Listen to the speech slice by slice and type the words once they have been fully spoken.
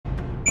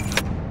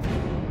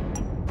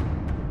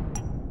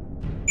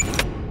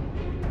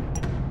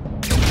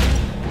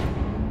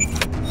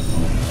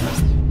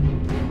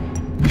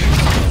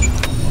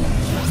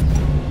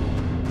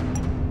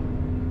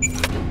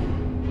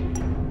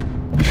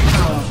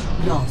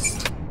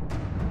lost.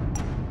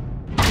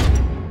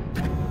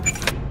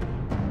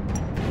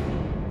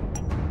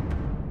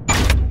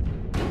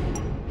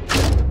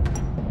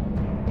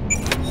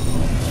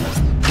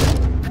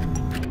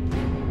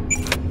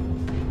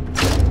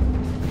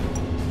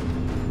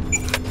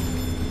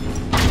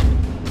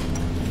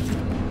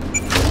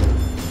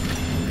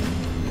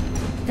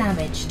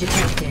 Damage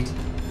detected.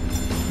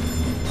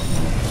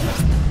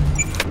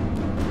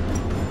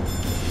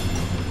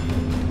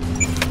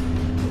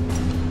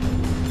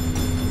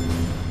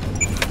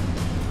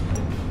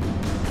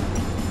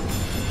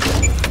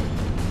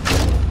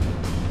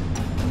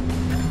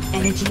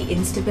 Energy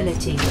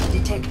instability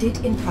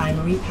detected in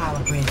primary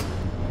power grid.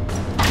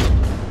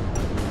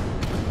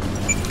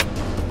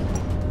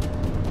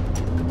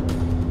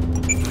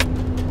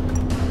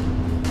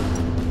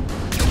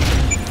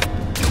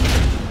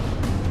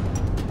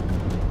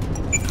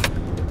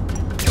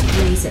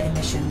 Laser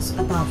emissions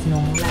above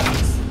normal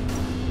levels.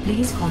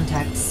 Please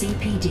contact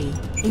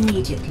CPD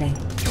immediately.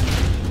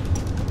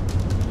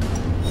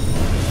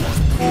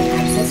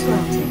 Access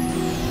granted.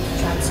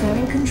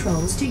 Transferring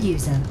controls to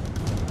user.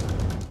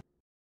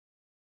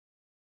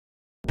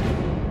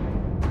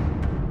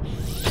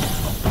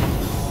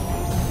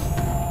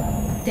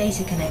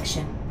 Data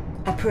connection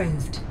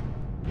approved.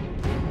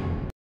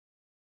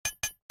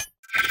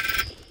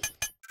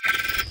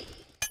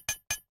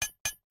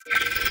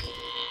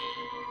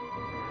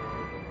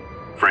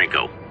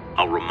 Franco,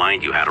 I'll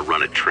remind you how to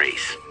run a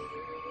trace.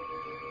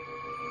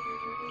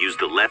 Use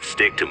the left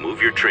stick to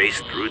move your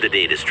trace through the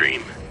data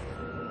stream.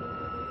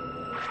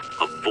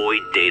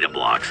 Avoid data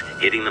blocks.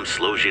 Hitting them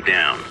slows you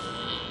down.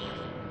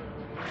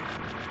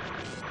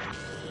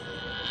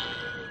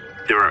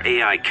 There are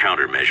AI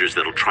countermeasures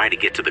that'll try to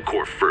get to the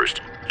core first.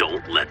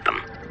 Don't let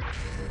them.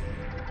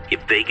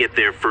 If they get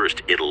there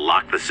first, it'll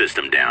lock the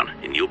system down,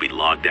 and you'll be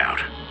logged out.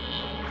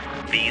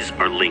 These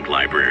are link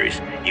libraries.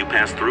 You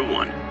pass through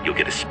one, you'll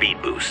get a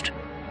speed boost.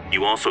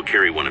 You also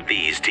carry one of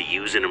these to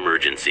use in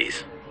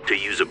emergencies. To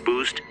use a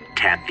boost,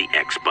 tap the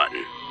X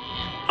button.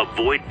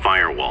 Avoid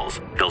firewalls.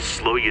 They'll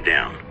slow you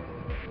down.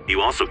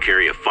 You also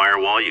carry a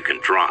firewall you can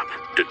drop.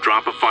 To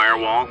drop a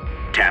firewall,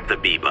 tap the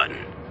B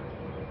button.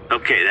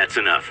 Okay, that's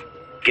enough.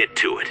 Get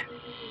to it.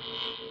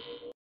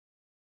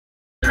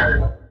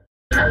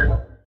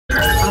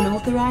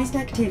 Unauthorized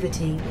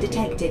activity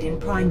detected in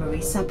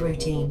primary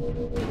subroutine.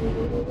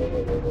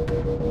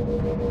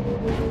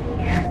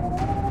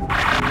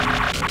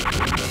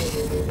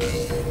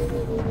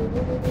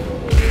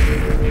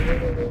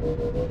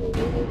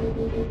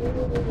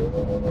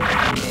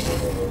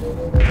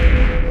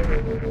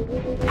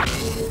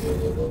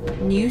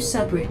 New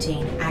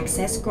subroutine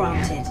access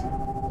granted.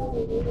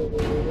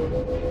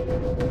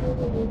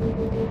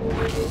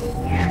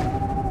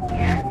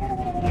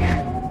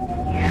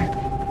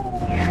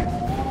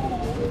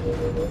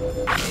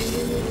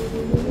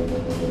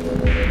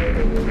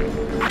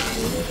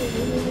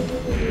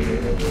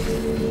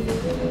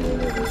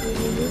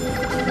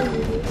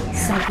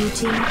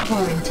 Subroutine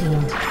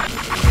quarantined.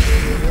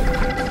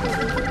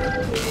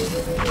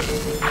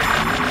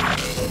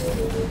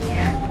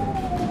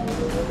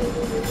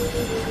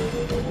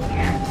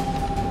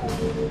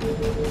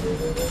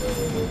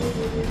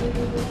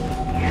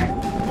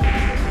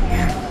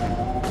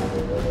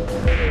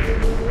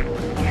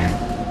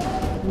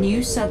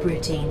 New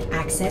subroutine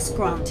access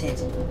granted.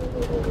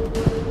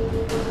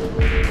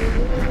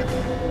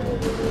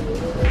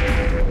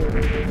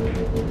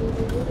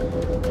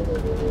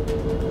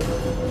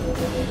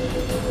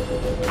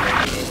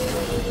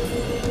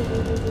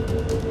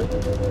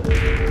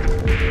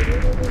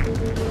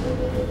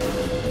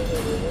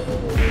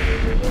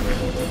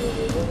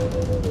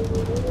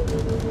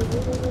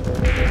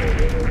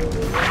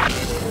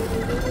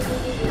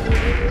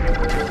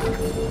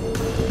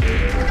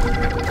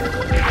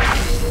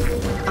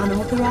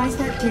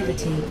 Unauthorized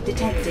activity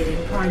detected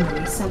in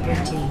primary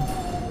subroutine.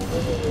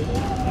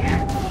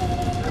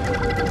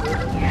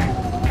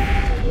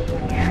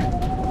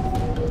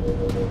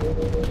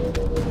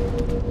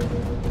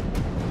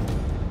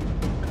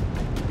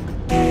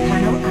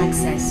 Panel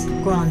access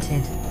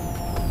granted.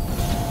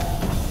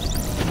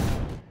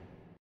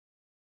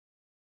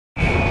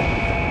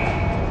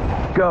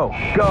 Go,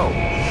 go!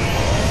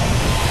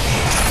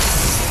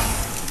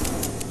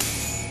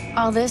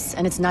 All this,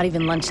 and it's not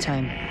even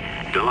lunchtime.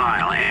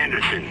 Delisle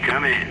Anderson,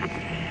 come in.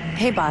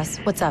 Hey, boss,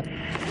 what's up?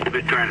 I've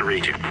been trying to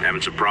reach you.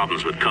 Having some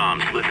problems with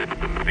comms. Listen,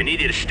 I need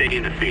you to stay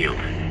in the field.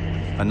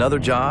 Another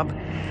job?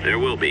 There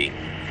will be.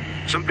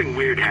 Something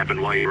weird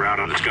happened while you were out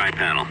on the sky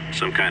panel.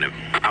 Some kind of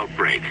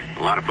outbreak.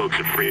 A lot of folks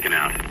are freaking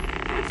out.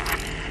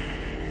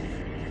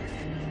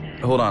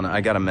 Hold on, I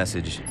got a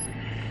message.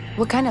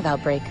 What kind of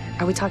outbreak?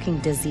 Are we talking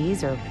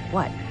disease or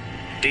what?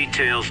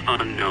 Details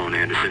unknown,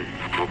 Anderson.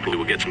 Hopefully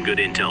we'll get some good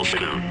intel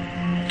soon.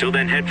 Till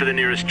then, head for the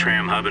nearest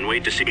tram hub and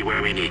wait to see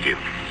where we need you.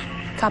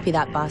 Copy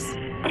that, boss.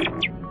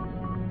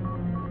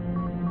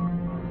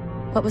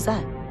 What was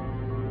that?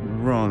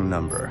 Wrong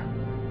number.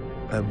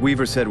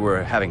 Weaver said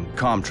we're having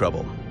comm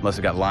trouble. Must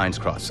have got lines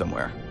crossed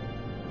somewhere.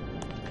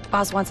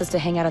 Boss wants us to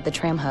hang out at the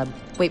tram hub,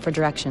 wait for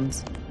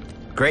directions.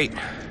 Great.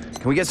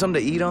 Can we get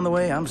something to eat on the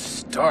way? I'm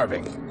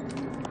starving.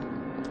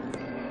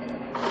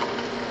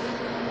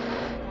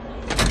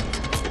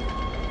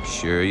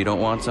 Sure you don't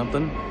want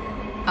something?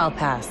 I'll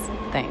pass,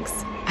 thanks.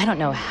 I don't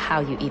know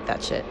how you eat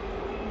that shit.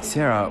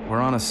 Sarah,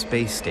 we're on a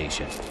space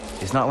station.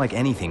 It's not like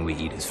anything we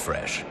eat is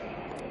fresh.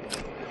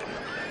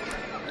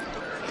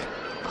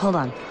 Hold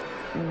on.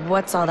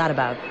 What's all that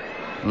about?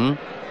 Hmm?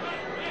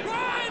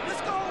 Run!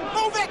 Let's go!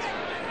 Move it!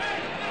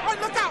 Run,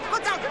 look out!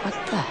 Look out! What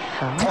the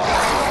hell?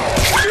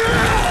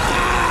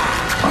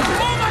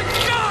 Oh my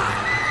God!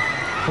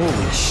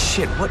 Holy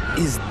shit, what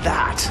is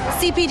that?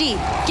 CPD,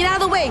 get out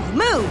of the way!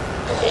 Move!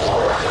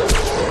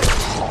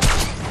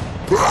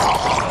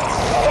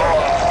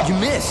 You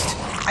missed!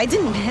 I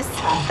didn't miss.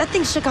 That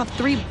thing shook off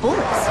 3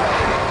 bullets.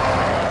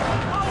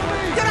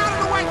 Get out of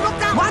the way!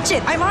 Look out! Watch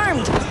it! I'm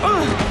armed!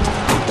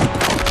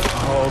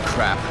 Oh,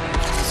 crap.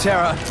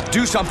 Sarah,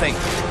 do something!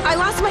 I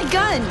lost my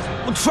gun!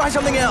 Well, try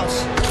something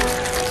else!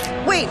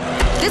 Wait,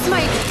 this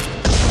might...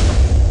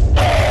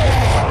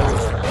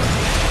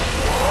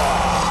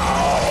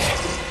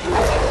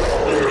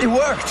 It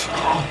worked!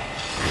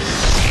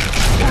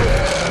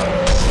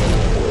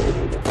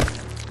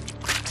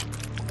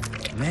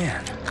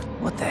 Man,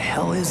 what the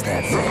hell is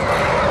that thing?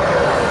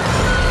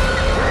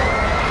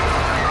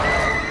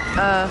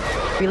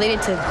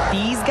 Related to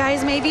these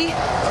guys, maybe?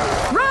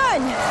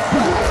 Run!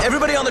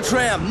 Everybody on the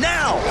tram,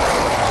 now!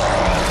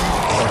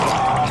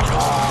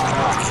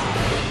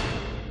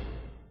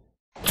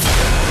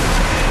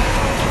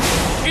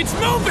 It's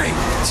moving!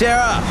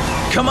 Sarah,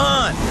 come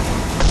on!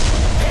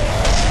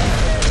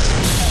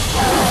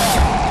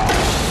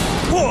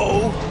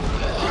 Whoa!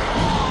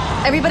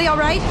 Everybody all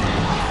right?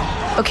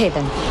 Okay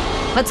then,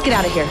 let's get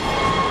out of here.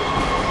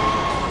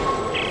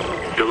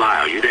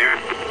 Delisle, you there?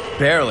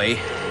 Barely.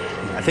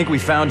 I think we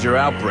found your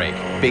outbreak.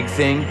 Big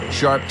thing,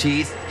 sharp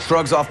teeth,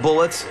 shrugs off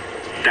bullets.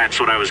 That's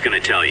what I was going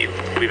to tell you.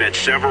 We've had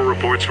several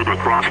reports from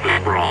across the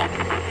sprawl.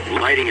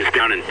 Lighting is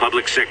down in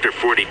public sector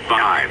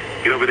 45.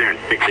 Get over there and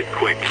fix it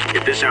quick.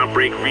 If this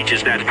outbreak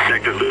reaches that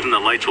sector, losing the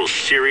lights will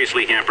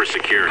seriously hamper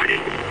security.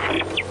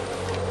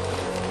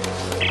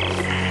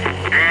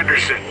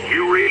 Anderson,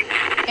 you read?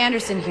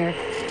 Anderson here.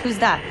 Who's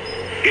that?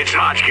 It's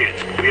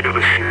Hodgkins. We have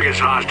a serious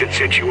hostage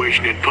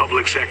situation in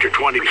public sector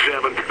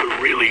 27.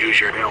 Could really use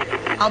your help.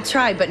 I'll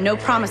try, but no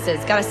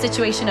promises. Got a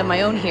situation of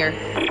my own here.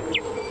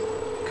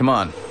 Come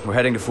on, we're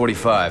heading to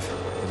 45.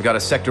 We've got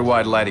a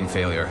sector-wide lighting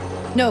failure.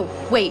 No,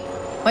 wait.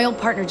 My old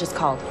partner just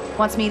called.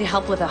 Wants me to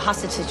help with a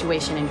hostage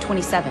situation in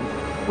 27.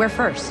 Where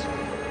first?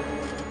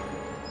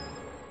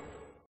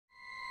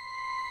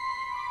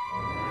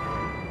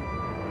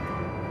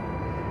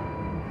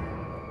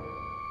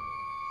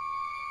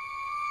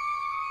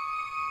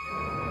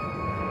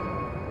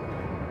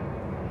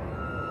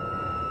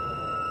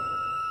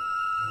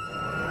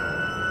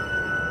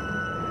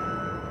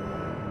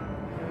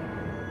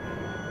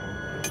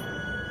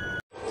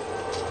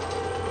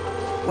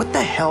 What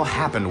the hell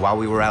happened while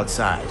we were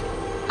outside?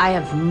 I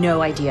have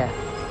no idea,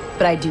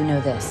 but I do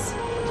know this.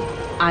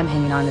 I'm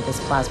hanging on to this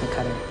plasma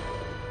cutter.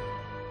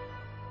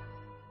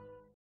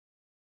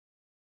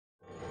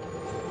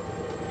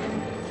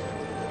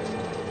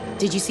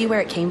 Did you see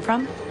where it came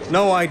from?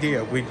 No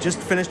idea. We just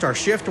finished our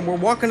shift and we're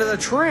walking to the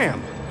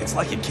tram. It's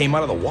like it came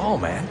out of the wall,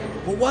 man.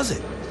 What was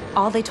it?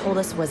 All they told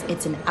us was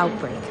it's an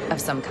outbreak of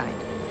some kind,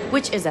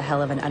 which is a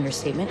hell of an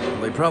understatement.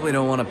 They probably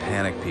don't want to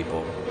panic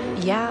people.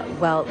 Yeah,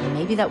 well,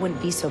 maybe that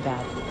wouldn't be so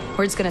bad.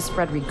 Word's gonna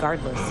spread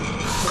regardless.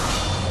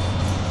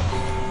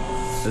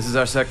 This is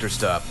our sector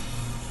stop.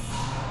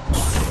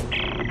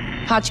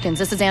 Hodgkins,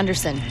 this is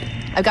Anderson.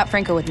 I've got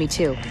Franco with me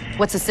too.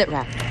 What's a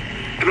sitrep?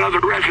 Another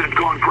resident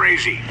gone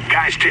crazy.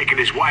 Guy's taking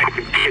his wife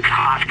and kids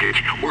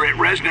hostage. We're at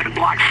resident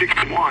block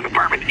 61,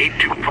 apartment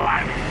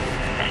 825.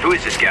 Who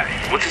is this guy?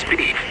 What's his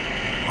beef?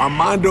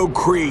 Armando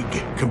Krieg,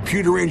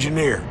 computer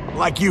engineer.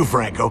 Like you,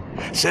 Franco.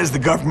 Says the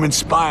government's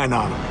spying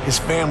on him. His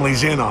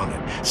family's in on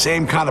it.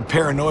 Same kind of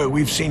paranoia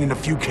we've seen in a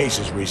few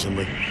cases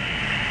recently.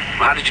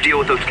 How did you deal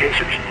with those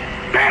cases?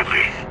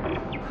 Badly.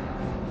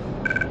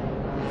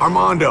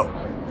 Armando,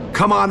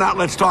 come on out,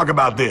 let's talk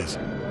about this.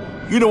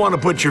 You don't want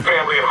to put your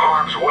family in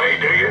harm's way,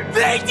 do you?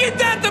 They did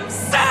that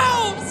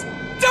themselves!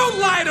 Don't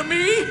lie to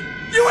me!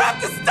 You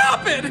have to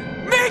stop it!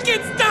 Make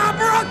it stop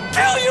or I'll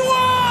kill you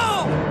all!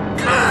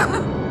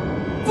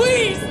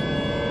 Please!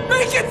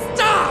 Make it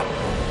stop!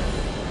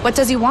 What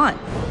does he want?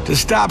 To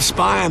stop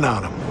spying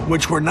on him,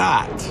 which we're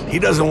not. He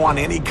doesn't want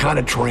any kind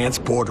of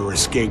transport or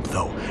escape,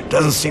 though.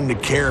 Doesn't seem to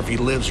care if he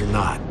lives or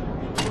not.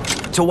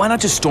 So why not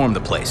just storm the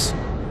place?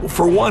 Well,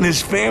 for one,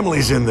 his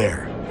family's in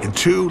there. And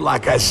two,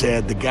 like I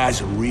said, the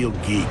guy's a real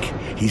geek.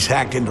 He's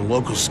hacked into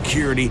local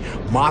security,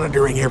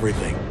 monitoring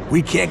everything.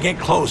 We can't get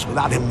close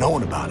without him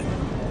knowing about it.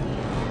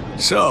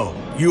 So,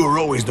 you were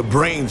always the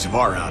brains of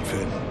our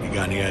outfit. You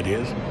got any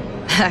ideas?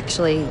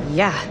 Actually,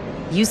 yeah.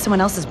 Use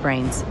someone else's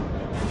brains.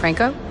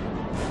 Franco?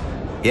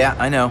 Yeah,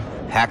 I know.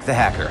 Hack the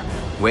hacker.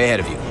 Way ahead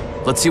of you.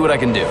 Let's see what I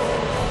can do.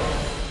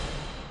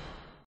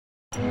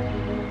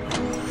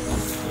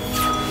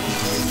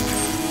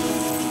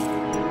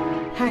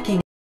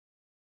 Hacking.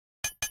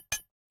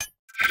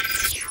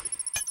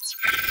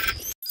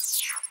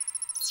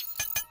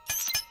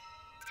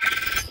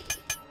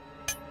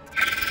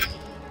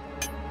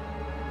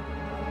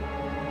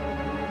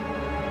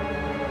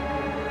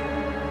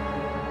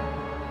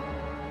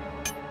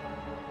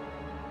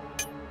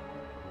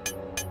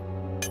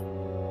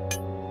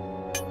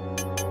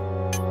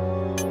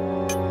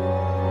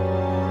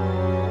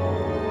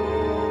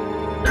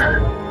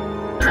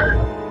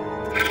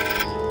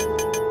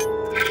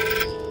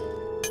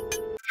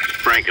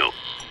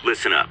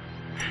 Listen up.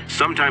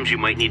 Sometimes you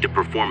might need to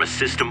perform a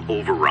system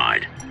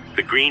override.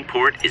 The green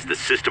port is the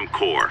system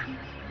core.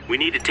 We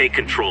need to take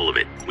control of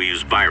it. We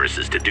use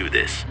viruses to do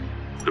this.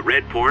 The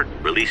red port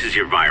releases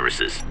your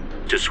viruses.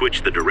 To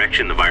switch the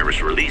direction the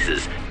virus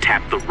releases,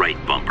 tap the right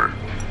bumper.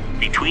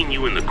 Between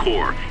you and the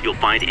core, you'll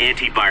find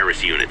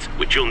antivirus units,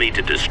 which you'll need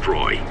to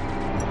destroy.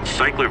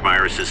 Cycler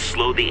viruses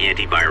slow the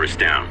antivirus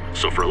down,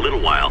 so for a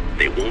little while,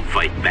 they won't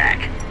fight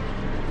back.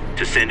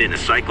 To send in a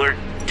cycler,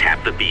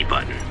 tap the B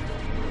button.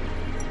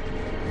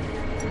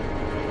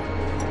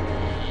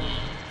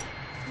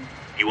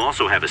 You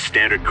also have a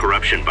standard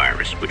corruption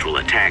virus, which will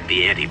attack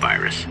the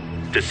antivirus.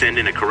 To send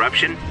in a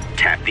corruption,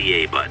 tap the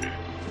A button.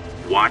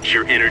 Watch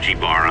your energy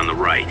bar on the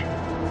right.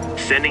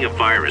 Sending a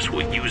virus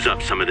will use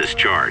up some of this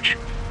charge.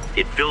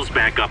 It fills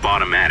back up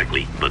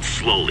automatically, but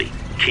slowly.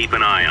 Keep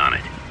an eye on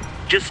it.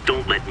 Just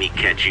don't let me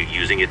catch you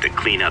using it to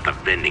clean out the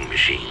vending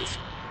machines.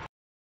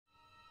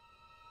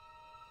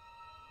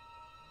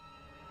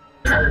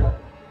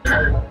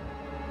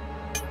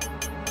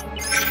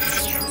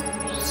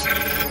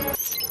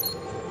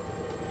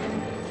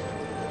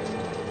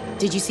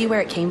 Did you see where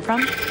it came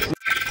from?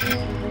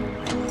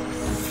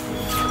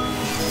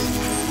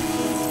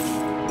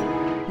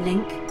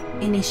 Link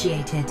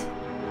initiated.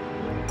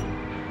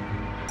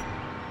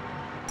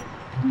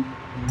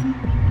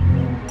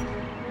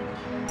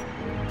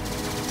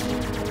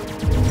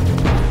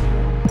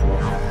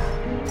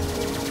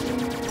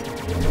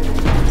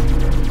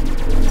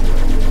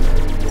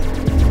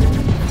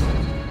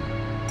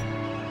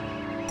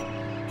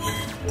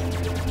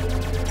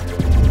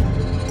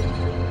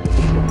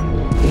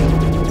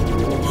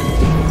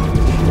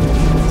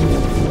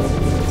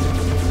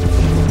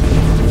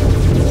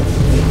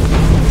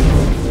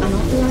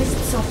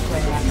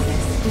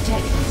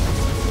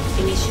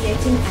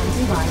 Initiating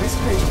antivirus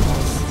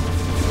protocols.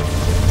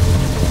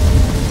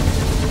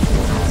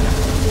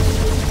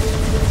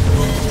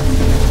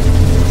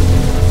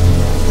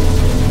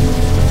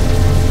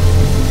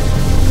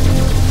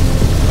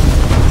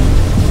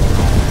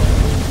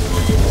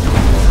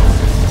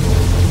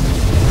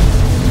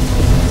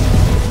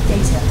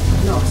 Data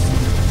lost.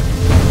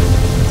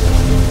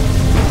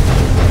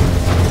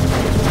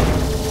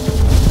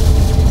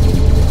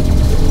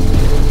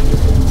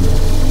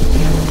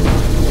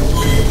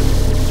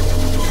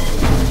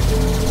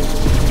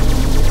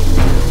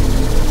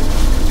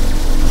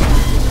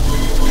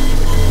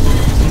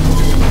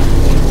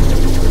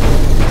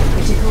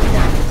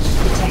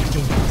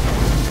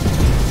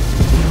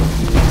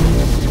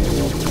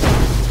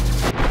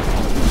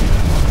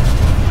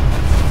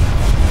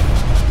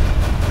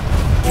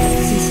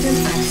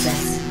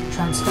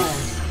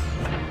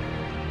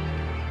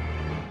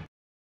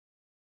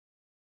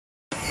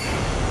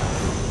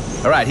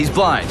 All right, he's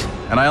blind,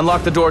 and I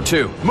unlocked the door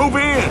too. Move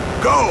in!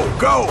 Go!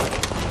 Go!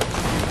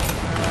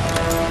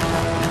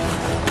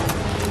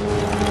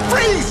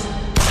 Freeze!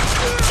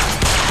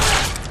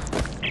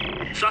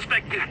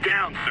 Suspect is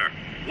down, sir.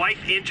 Wife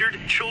injured,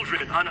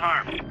 children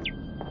unharmed.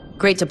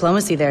 Great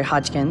diplomacy there,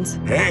 Hodgkins.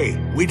 Hey,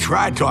 we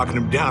tried talking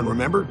him down,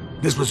 remember?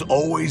 This was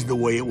always the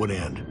way it would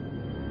end.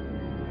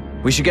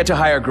 We should get to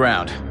higher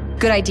ground.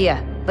 Good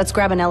idea. Let's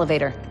grab an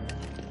elevator.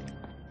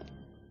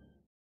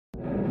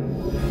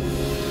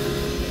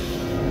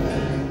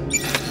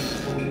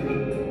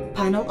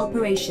 Panel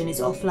operation is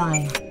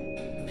offline.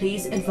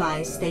 Please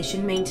advise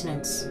station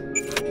maintenance.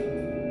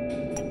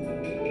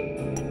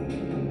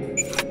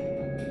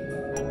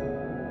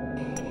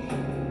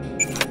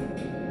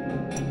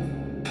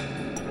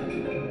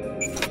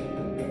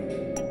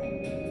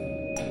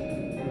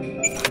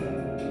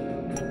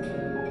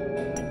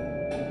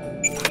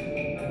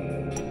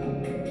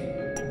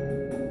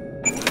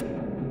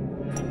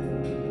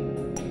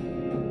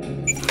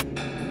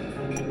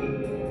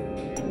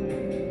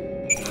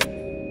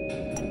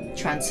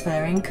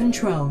 Transferring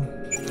control.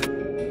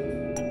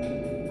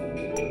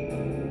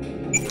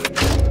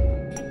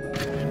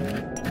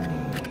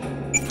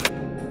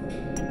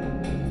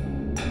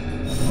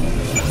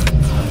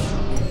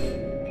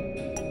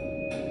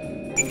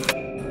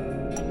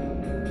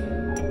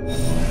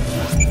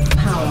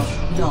 Power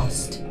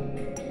lost.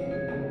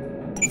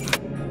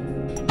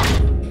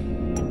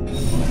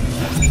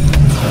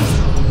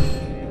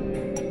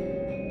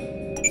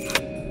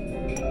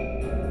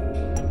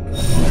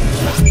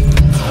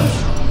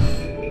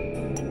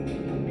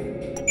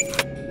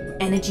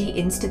 Energy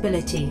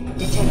instability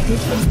detected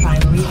in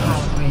primary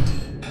power grid.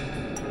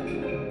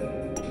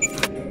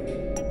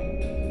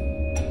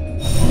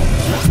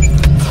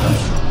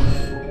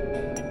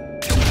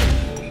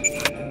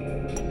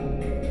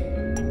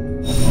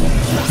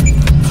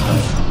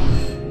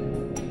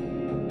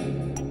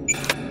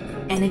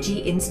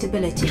 Energy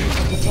instability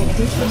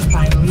detected in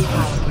primary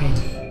power grid.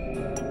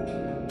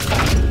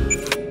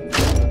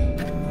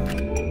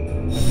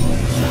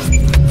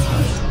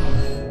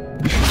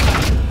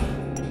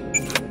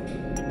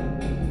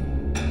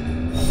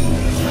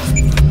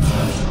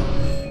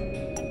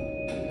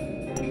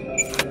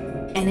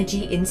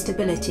 Energy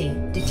instability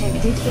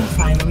detected in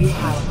primary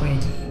power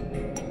grid.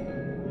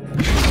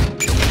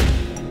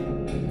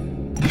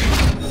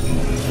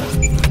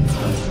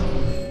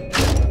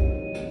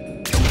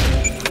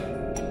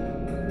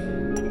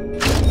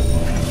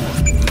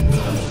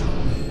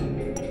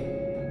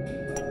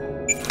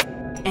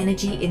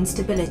 Energy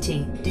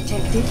instability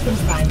detected in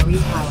primary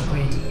power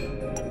grid.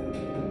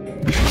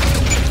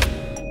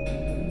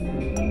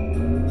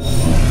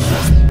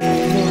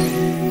 Warning.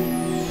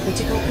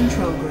 Critical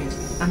control grid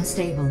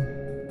unstable.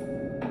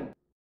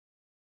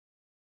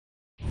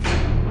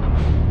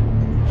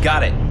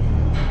 Got it.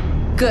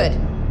 Good.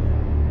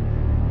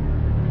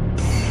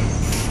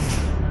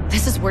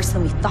 This is worse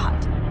than we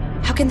thought.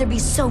 How can there be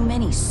so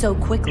many so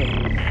quickly?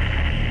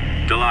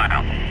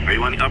 Delisle, are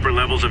you on the upper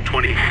levels of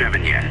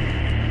 27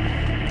 yet?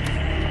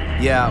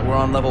 Yeah, we're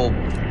on level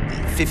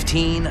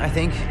 15, I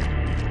think.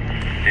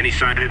 Any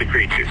sign of the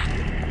creatures?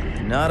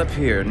 Not up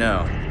here,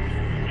 no.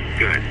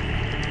 Good.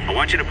 I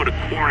want you to put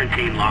a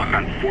quarantine lock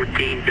on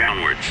 14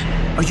 downwards.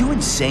 Are you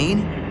insane?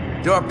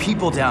 There are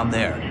people down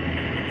there.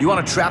 You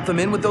want to trap them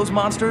in with those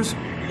monsters?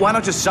 Why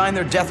not just sign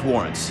their death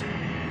warrants?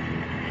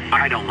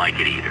 I don't like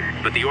it either,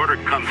 but the order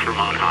comes from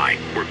on high.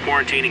 We're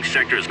quarantining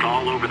sectors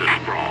all over the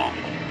sprawl.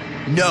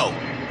 No,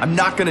 I'm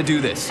not gonna do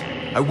this.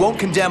 I won't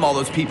condemn all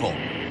those people.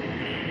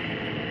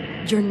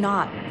 You're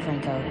not,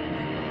 Franco.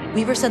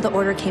 Weaver said the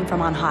order came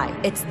from on high.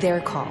 It's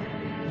their call.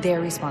 Their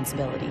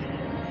responsibility.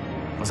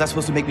 Was that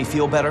supposed to make me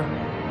feel better?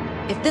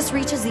 If this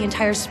reaches the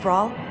entire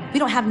sprawl, we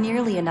don't have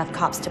nearly enough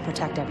cops to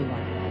protect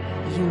everyone.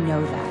 You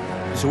know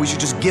that. So we should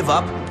just give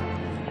up?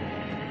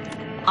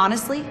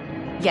 Honestly,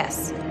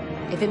 yes.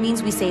 If it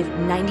means we save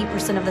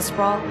 90% of the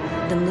sprawl,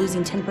 then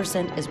losing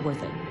 10% is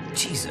worth it.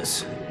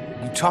 Jesus.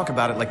 You talk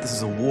about it like this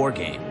is a war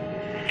game.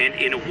 And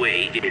in a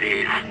way, it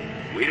is.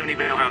 We don't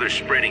even know how they're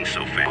spreading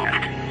so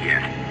fast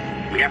yet.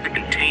 We have to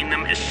contain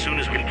them as soon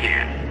as we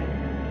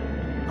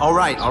can. All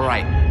right.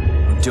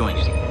 I'm doing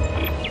it.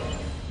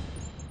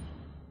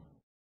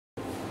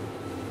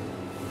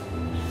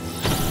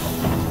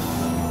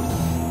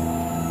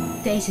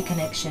 Data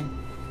connection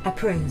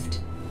approved.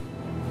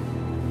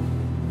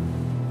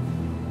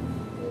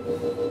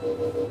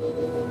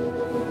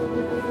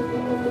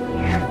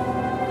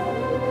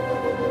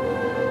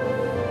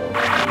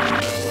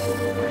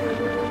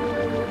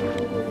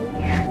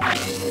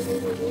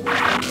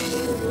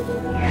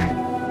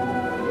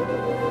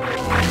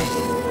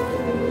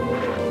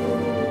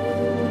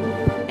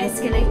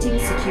 Escalating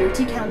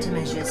security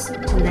countermeasures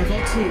to level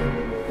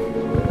 2.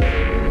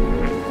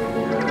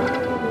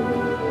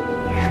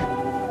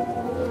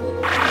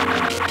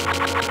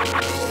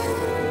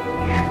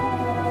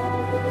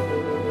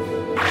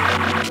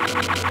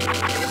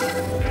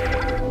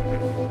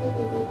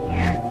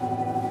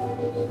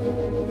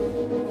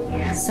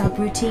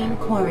 Subroutine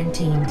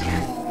quarantined.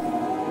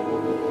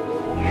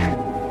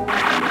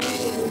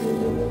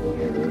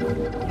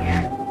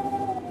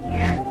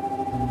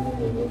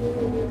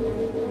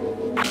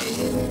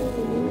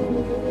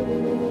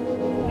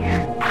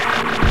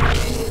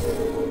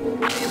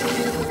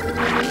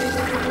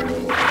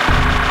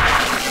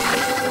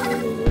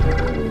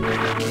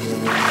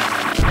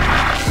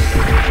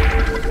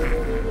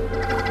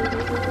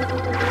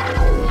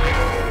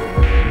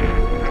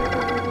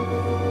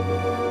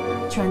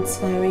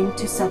 Transferring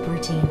to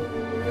subroutine.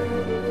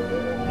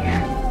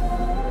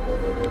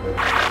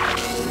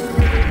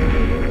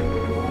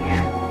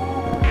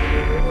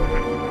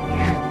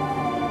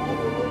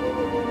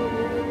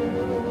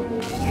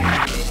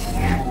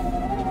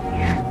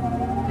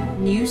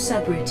 New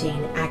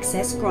subroutine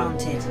access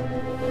granted.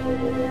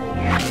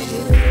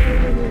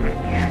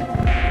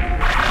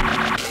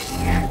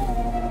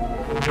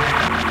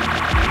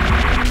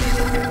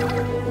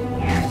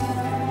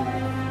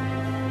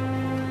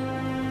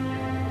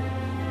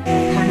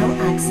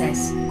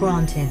 Access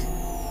granted.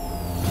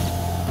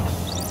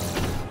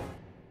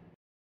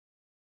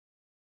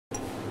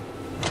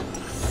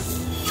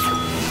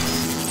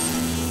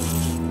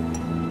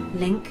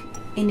 Link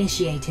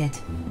initiated.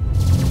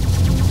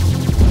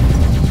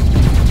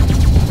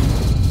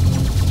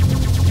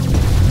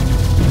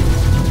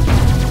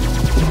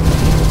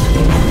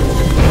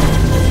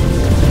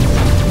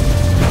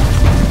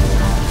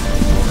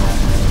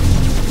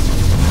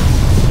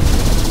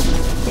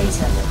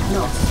 Data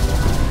lost.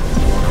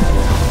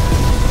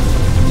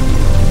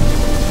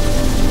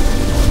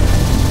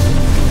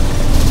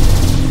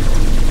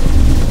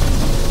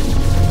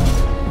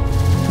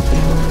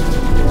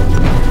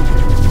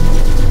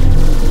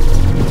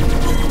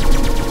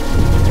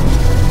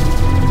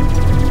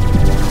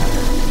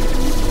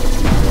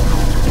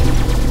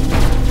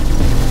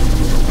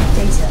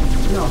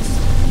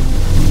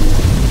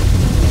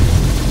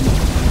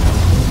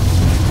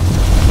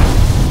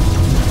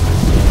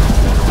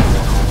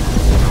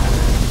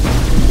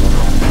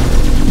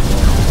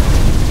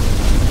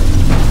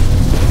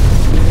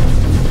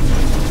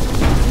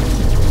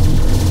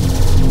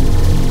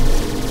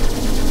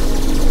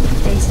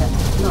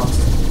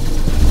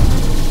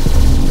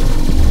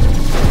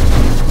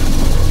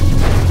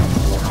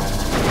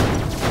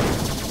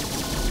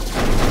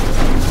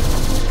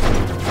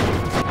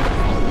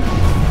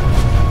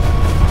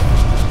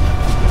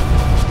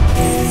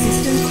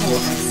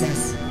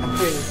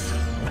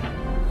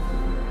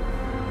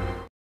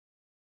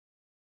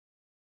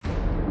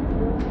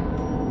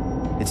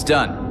 It's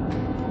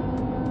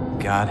done.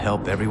 God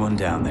help everyone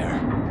down there.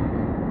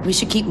 We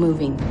should keep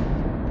moving.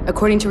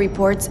 According to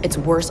reports, it's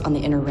worse on the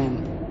inner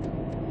rim.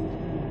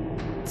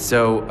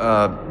 So,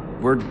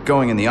 we're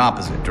going in the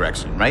opposite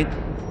direction, right?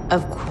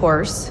 Of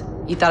course.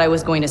 You thought I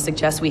was going to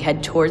suggest we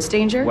head towards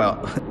danger?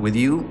 Well, with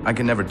you, I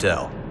can never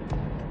tell.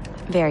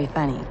 Very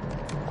funny.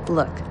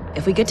 Look,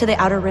 if we get to the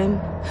outer rim,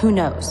 who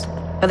knows?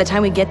 By the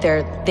time we get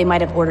there, they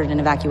might have ordered an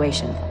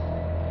evacuation.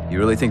 You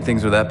really think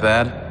things are that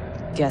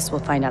bad? Guess we'll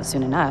find out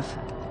soon enough.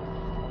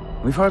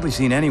 We've hardly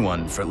seen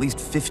anyone for at least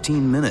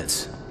 15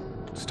 minutes.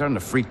 It's starting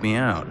to freak me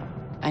out.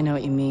 I know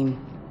what you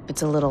mean.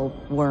 It's a little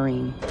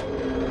worrying.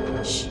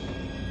 Shh.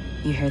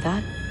 You hear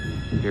that?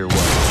 Hear what?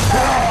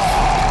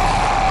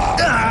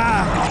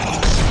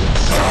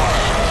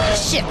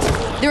 Shit!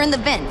 They're in the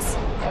vents!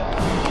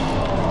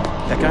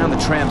 That guy on the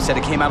tram said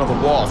it came out of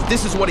the walls.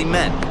 This is what he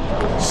meant.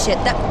 Shit,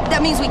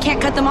 that means we can't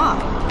cut them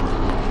off.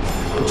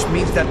 Which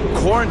means that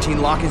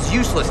quarantine lock is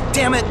useless.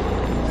 Damn it!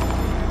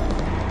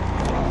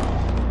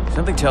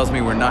 Something tells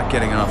me we're not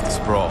getting off the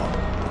sprawl.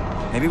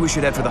 Maybe we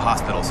should head for the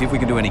hospital, see if we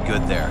can do any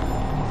good there.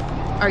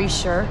 Are you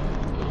sure?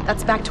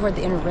 That's back toward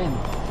the inner rim.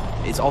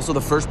 It's also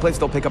the first place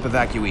they'll pick up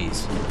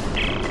evacuees.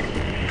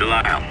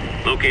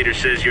 Delisle, locator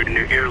says you're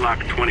near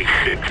airlock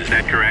 26, is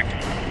that correct?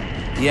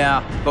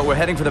 Yeah, but we're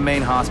heading for the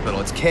main hospital.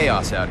 It's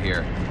chaos out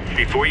here.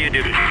 Before you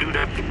do, suit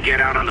up and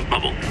get out on the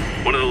bubble.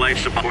 One of the life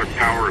support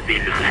power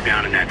beams is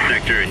down in that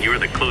sector, and you're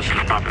the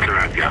closest officer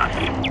I've got.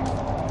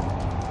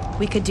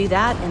 We could do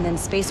that and then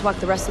spacewalk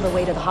the rest of the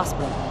way to the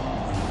hospital.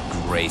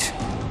 Great.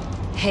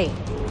 Hey,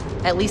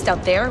 at least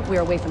out there,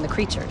 we're away from the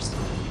creatures.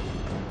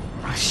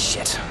 Oh,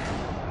 shit.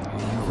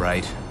 You're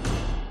right.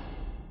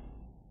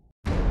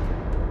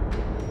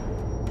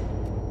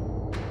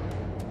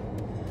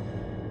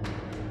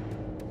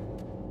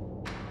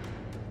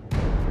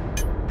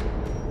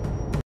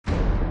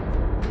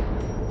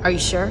 Are you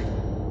sure?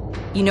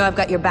 You know I've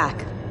got your back,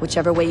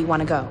 whichever way you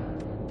want to go.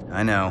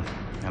 I know,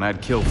 and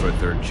I'd kill for a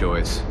third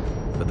choice.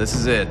 But this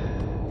is it,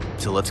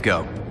 so let's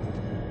go.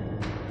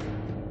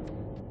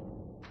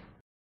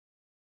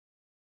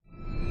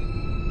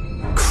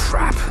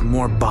 Crap,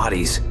 more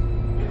bodies.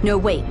 No,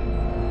 wait.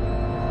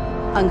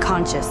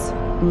 Unconscious,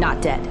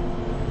 not dead.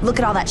 Look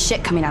at all that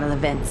shit coming out of the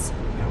vents.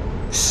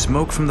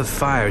 Smoke from the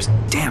fires.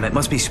 Damn, it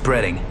must be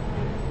spreading.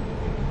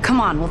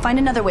 Come on, we'll find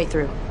another way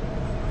through.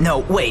 No,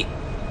 wait.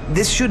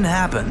 This shouldn't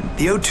happen.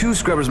 The O2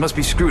 scrubbers must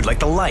be screwed, like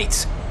the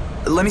lights.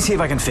 Let me see if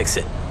I can fix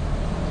it.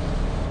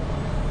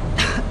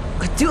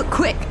 Do it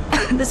quick.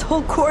 This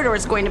whole corridor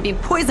is going to be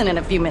poison in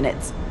a few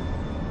minutes.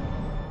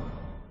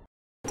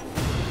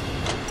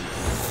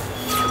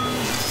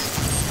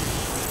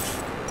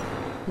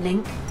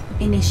 Link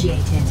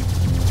initiated.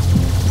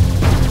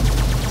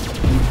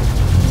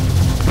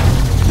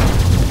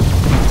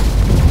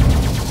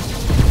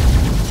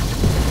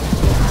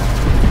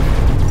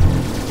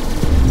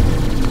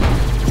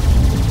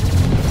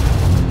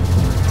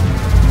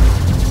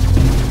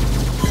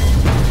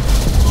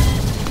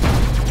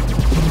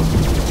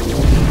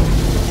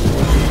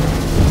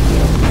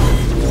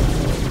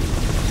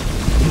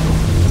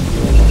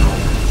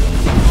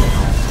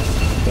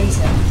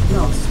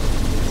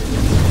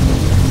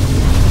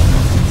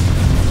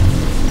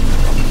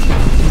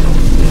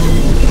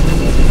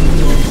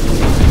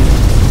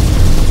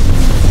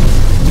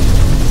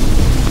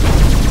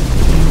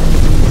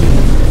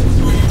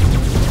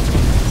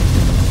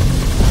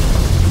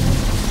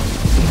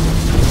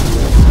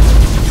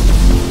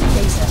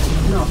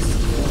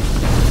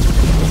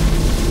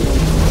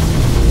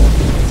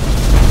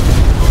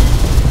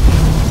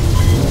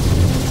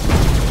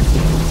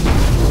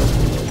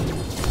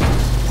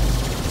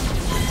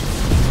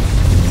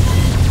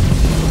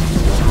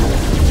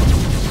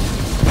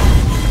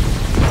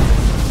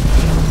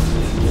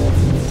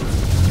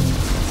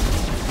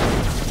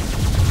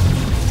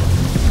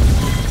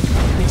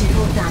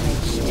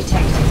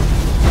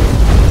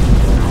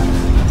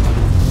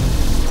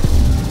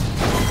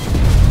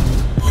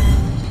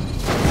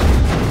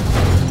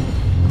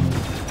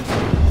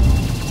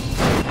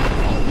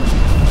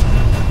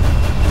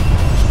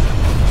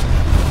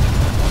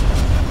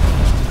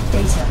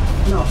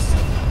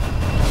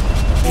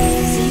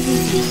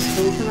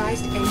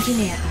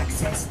 Engineer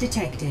access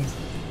detected.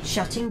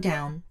 Shutting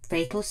down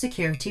fatal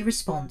security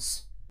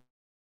response.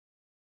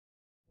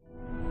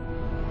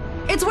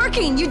 It's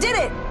working! You did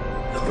it!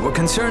 What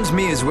concerns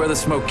me is where the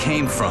smoke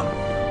came from.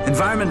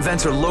 Environment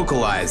vents are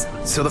localized,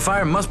 so the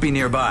fire must be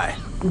nearby.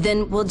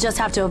 Then we'll just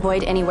have to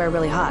avoid anywhere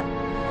really hot.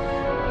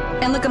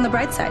 And look on the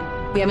bright side.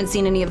 We haven't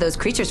seen any of those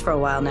creatures for a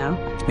while now.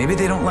 Maybe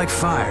they don't like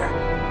fire.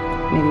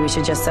 Maybe we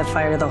should just set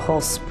fire to the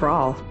whole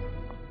sprawl.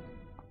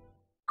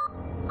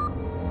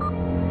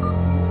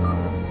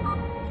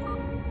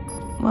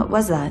 What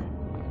was that?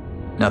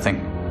 Nothing.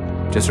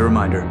 Just a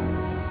reminder.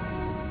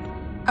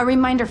 A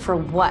reminder for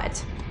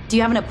what? Do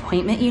you have an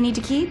appointment you need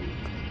to keep?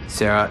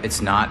 Sarah,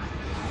 it's not.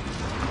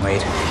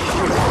 Wait.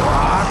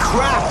 Ah,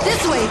 crap!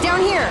 This way,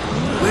 down here!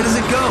 Where does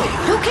it go?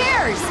 Who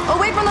cares?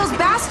 Away from those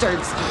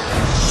bastards!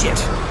 Shit!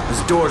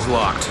 This door's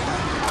locked.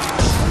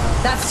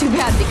 That's too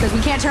bad because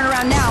we can't turn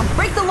around now.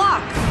 Break the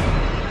lock!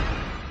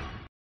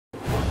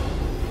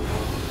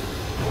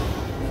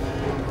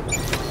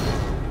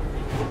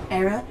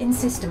 Error in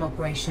system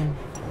operation.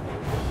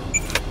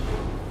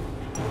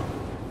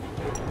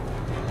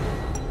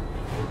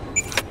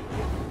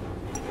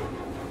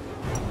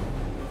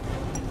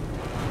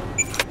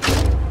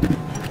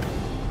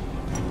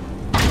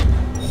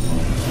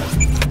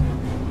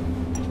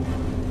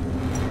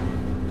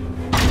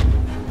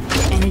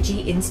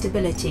 Energy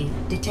instability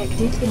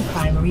detected in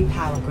primary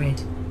power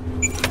grid.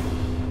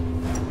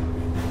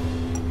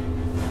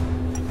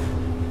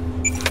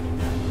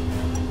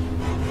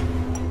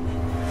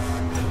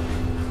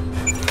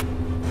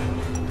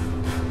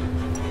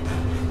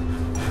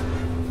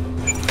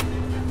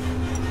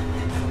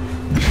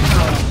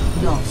 Power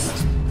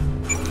lost.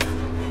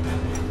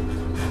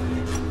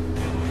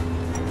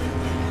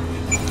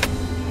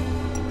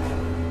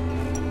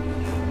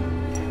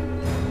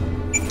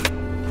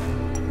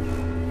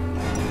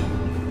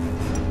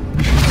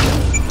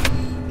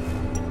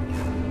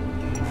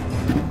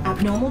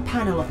 Abnormal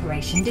panel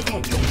operation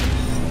detected.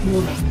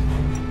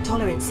 Warning.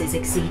 Tolerances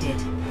exceeded.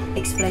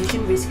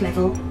 Explosion risk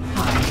level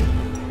high.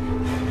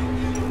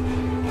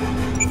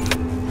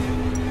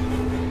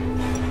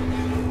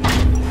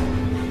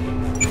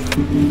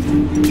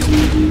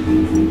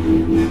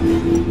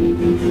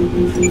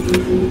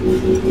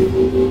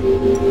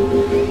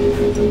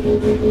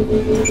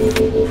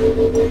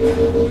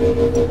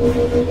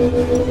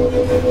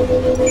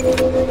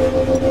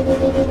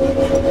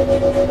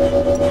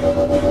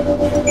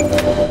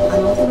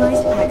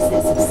 Unauthorized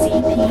access of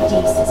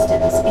CPD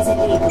systems is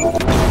illegal.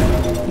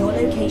 Your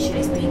location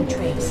is being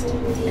traced,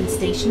 and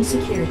station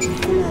security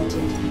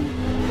alerted.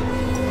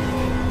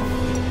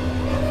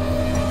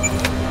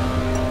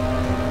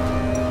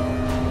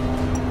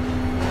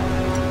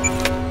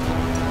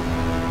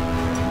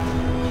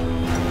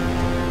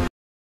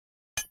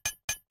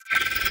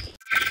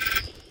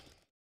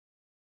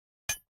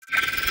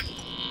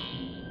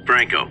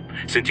 Franco,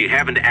 since you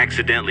haven't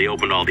accidentally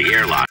opened all the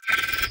airlocks...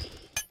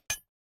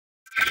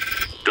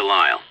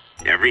 Delisle,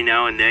 every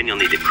now and then you'll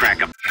need to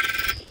crack a...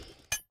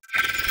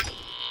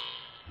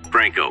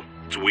 Franco,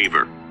 it's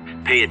Weaver.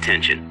 Pay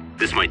attention.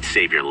 This might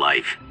save your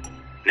life.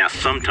 Now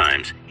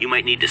sometimes, you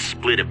might need to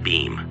split a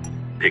beam.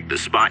 Pick the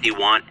spot you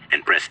want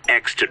and press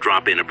X to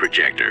drop in a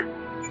projector.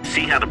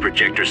 See how the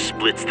projector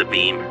splits the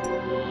beam?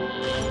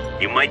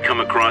 You might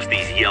come across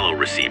these yellow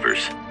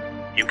receivers.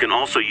 You can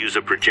also use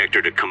a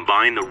projector to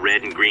combine the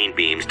red and green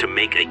beams to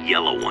make a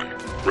yellow one.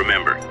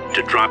 Remember,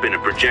 to drop in a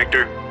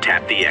projector,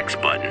 tap the X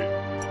button.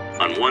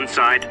 On one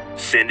side,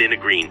 send in a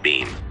green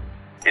beam.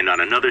 And on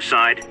another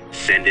side,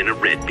 send in a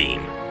red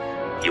beam.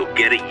 You'll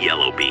get a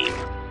yellow beam.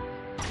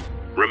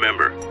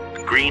 Remember,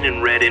 green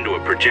and red into a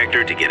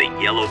projector to get a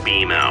yellow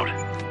beam out.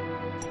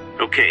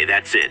 Okay,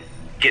 that's it.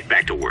 Get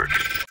back to work.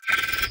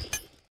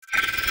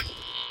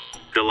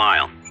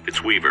 Delisle,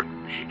 it's Weaver.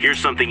 Here's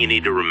something you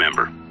need to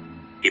remember.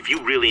 If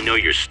you really know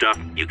your stuff,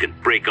 you can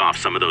break off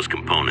some of those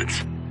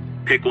components.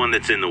 Pick one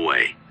that's in the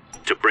way.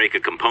 To break a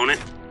component,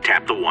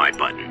 tap the Y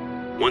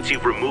button. Once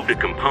you've removed a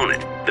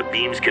component, the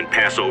beams can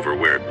pass over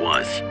where it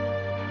was.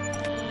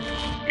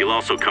 You'll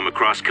also come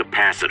across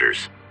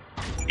capacitors.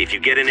 If you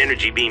get an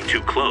energy beam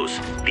too close,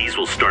 these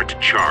will start to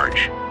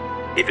charge.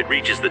 If it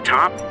reaches the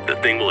top, the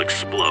thing will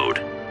explode.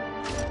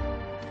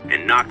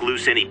 And knock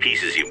loose any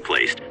pieces you've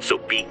placed, so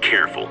be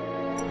careful.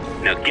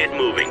 Now get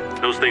moving.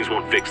 Those things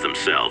won't fix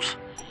themselves.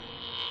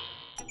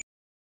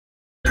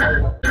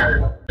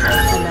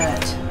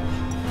 Alert.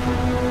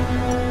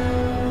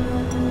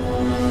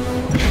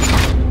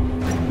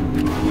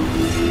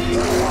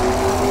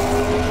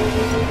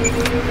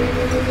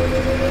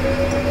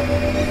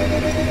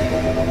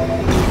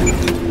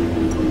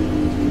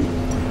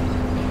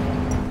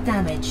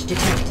 Damage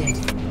detected.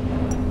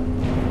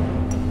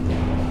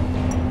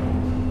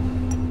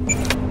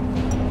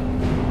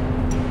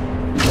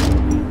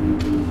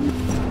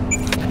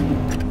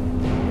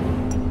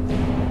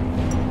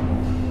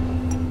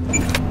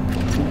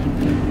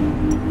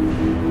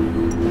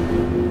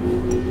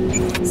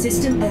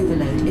 System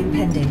overload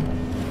impending.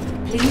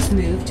 Please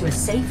move to a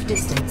safe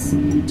distance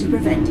to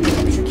prevent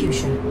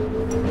electrocution.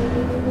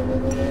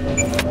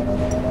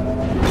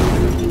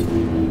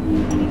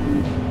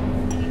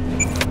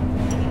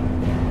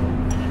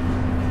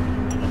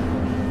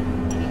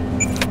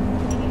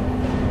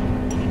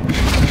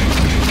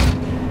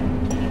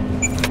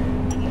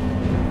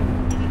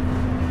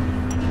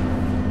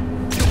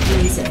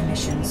 Laser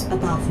emissions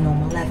above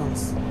normal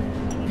levels.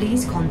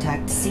 Please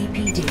contact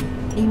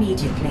CPD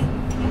immediately.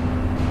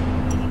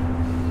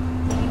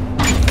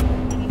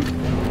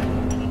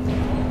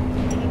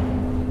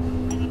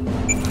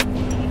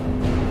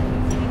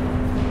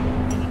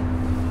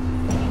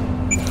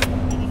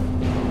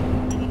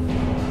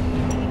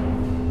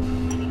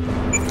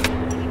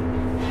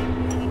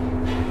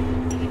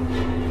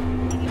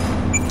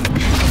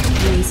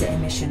 Laser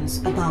emissions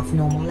above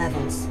normal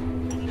levels.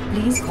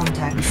 Please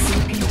contact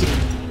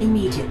CPD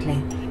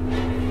immediately.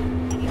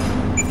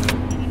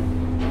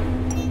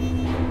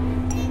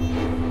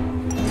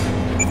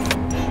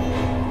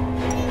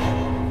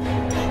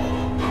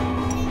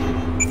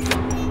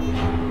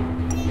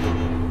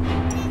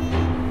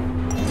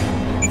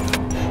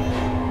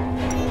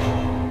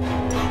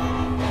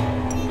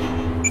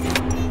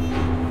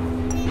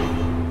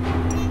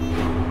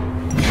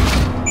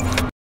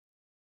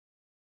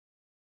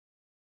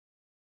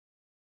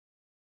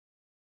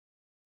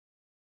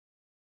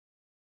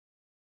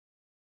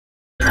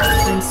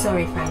 I'm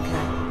sorry, Franco.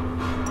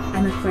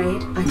 I'm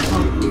afraid I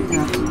can't do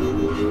that.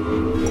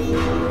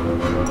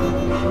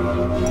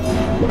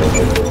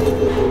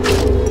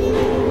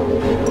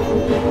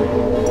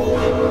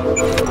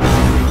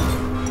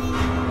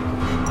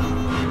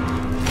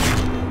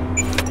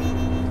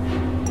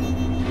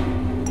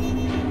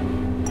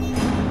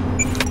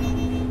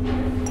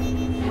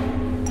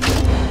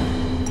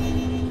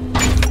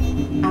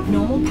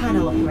 Abnormal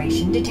panel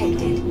operation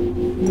detected.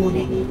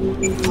 Warning.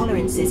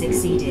 Tolerances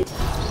exceeded.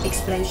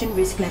 Explosion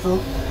risk level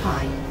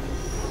high.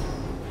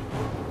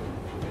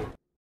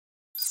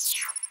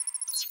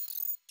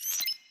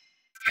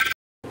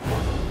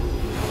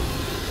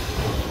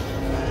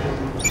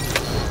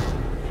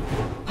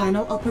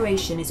 Panel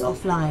operation is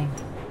offline.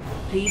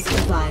 Please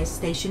advise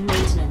station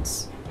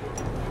maintenance.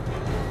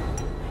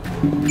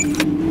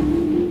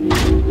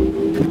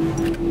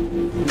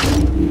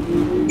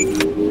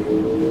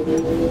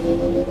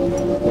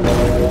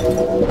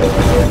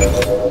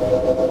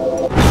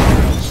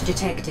 Damage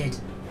detected.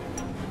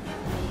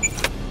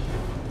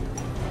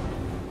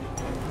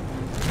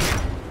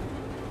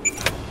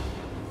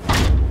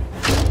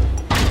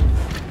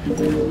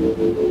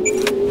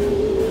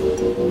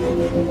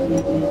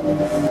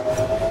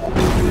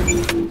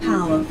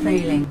 Power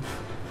failing.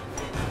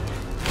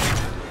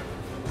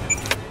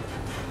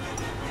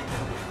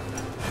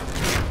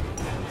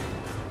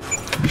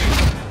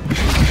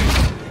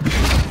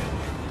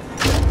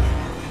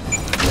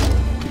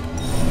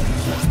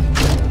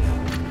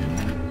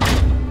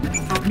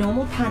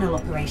 Abnormal panel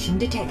operation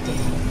detected.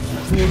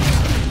 Warning.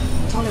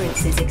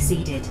 Tolerances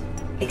exceeded.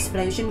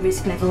 Explosion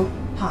risk level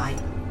high.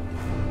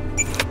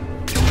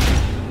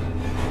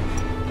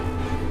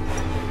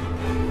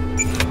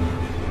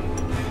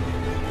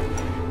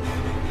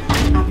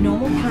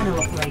 Abnormal panel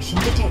operation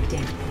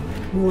detected.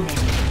 Warning.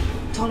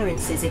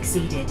 Tolerances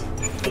exceeded.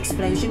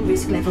 Explosion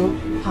risk level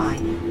high.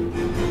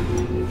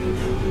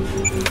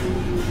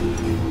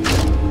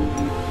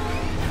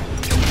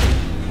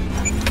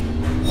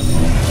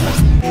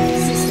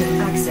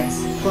 System access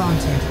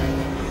granted.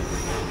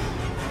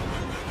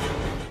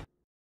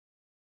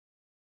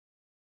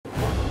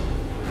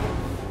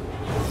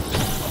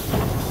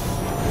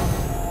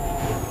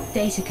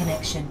 Data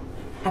connection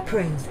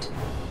approved.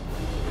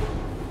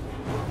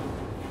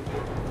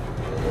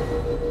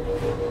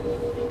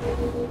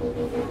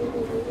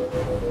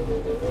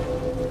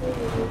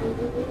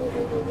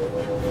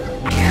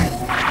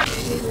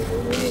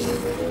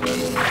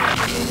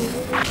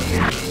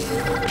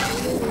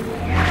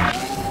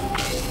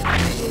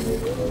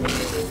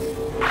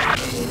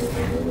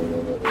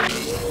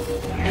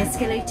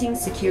 Escalating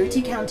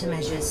security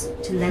countermeasures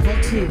to level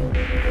 2.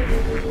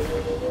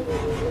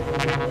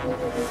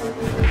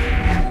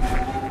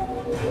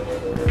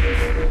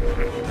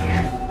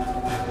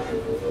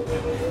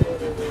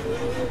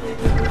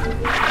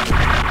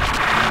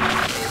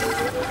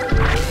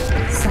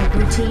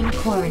 Subroutine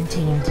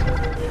quarantined.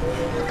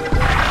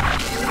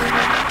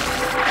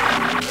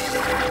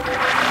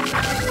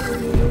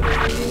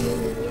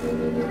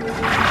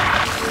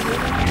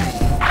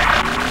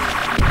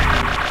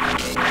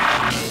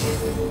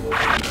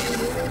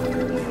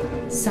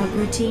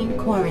 Subroutine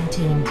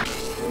quarantined.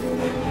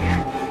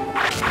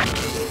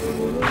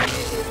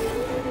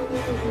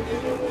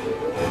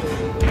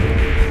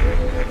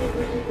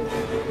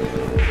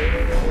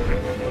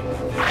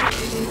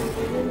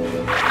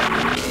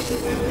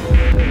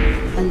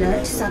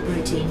 Alert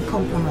subroutine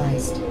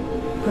compromised.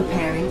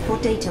 Preparing for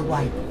data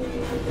wipe.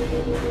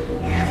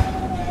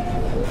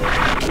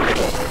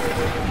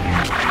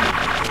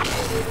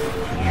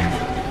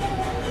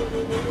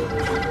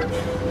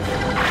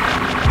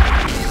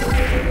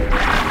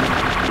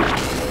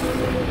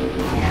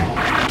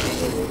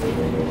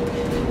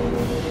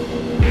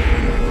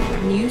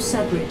 New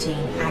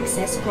subroutine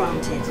access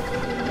granted.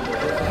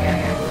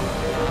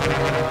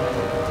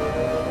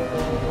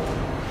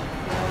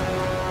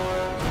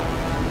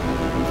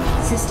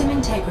 System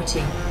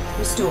integrity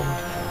restored.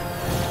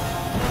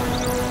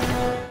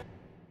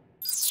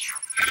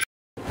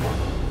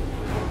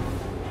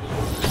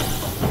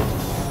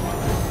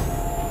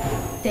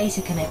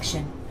 Data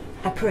connection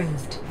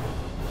approved.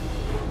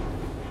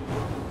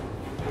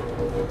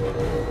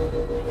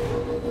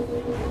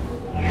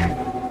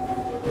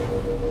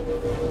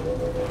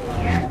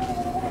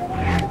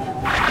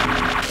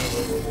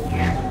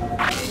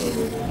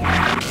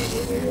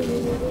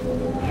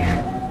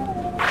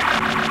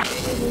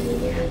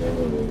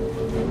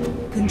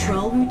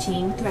 Control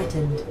routine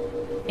threatened.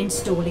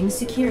 Installing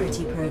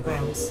security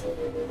programs.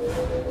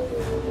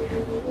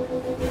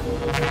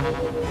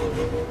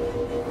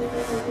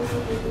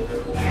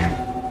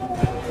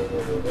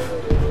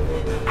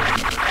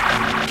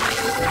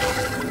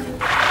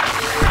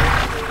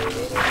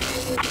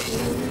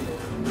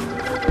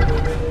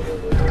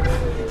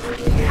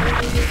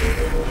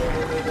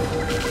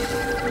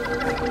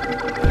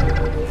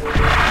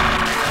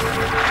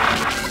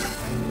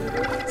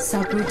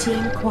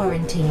 Subroutine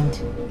quarantined.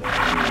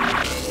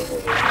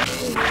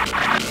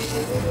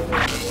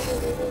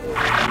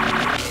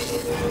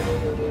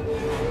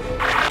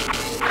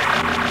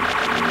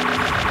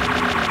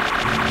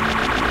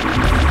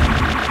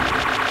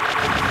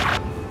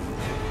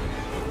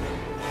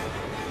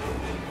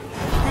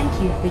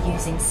 for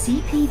using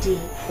CPD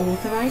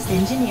authorized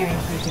engineering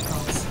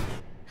protocols.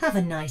 Have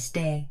a nice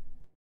day.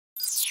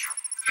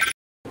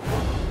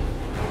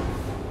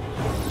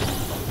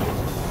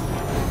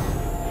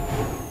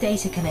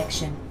 Data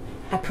connection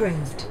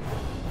approved.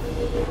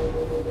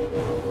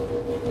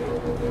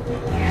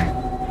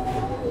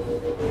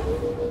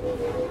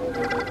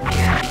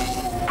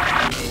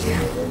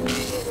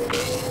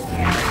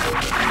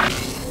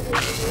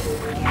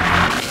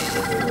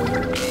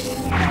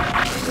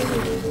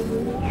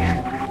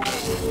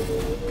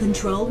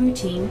 Control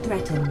routine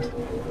threatened.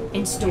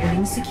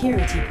 Installing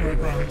security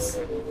programs.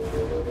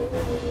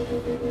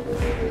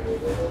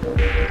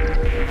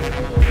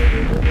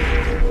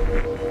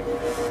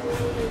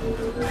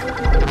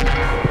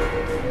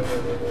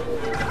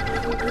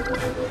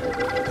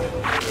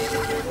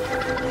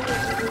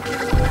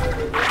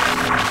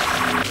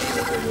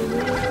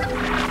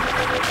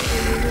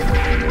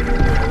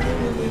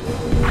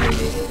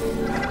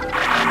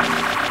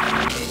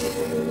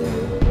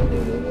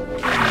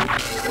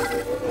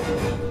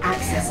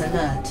 Access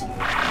alert.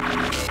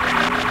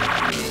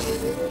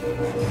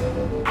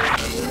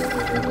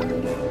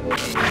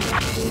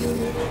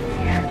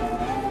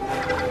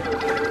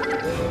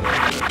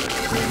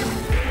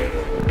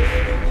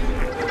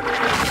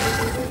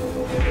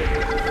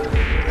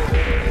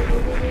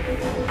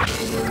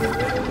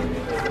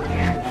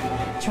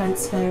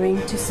 Transferring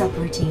to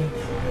subroutine.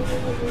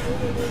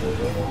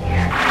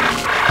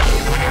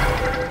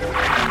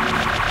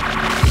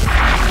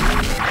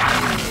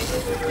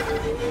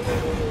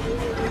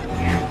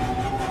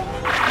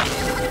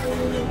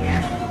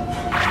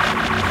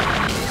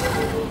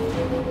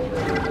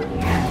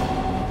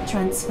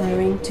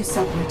 Transferring to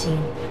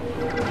subroutine.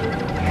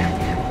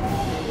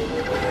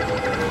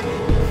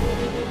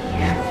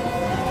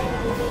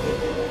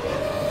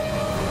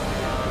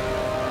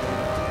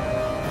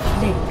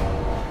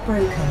 Link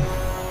broken.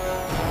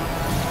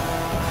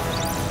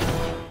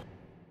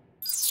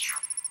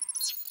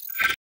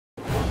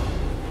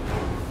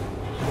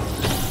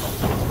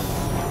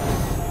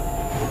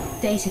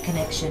 Data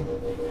connection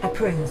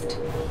approved.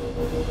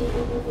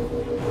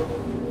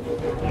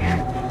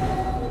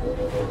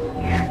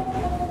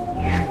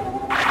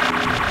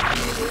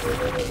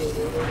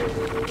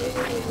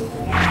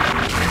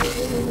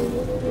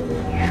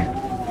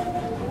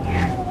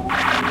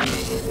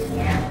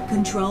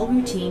 Control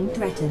routine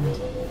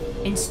threatened.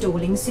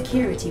 Installing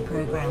security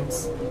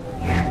programs.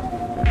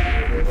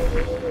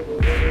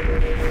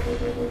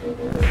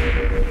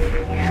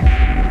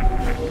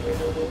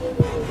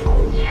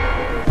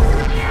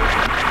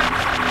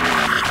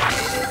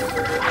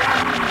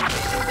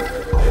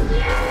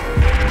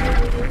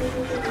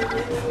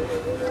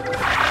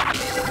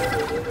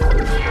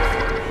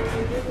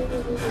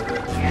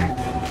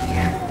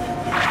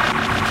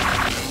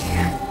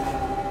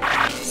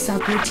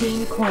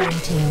 Subroutine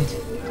quarantined.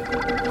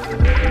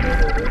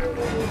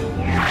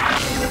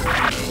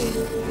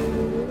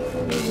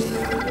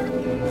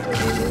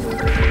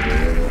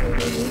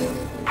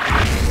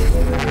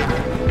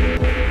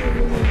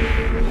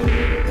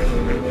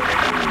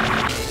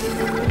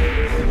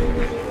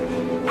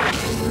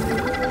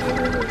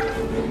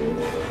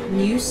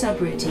 New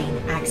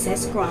subroutine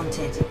access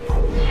granted.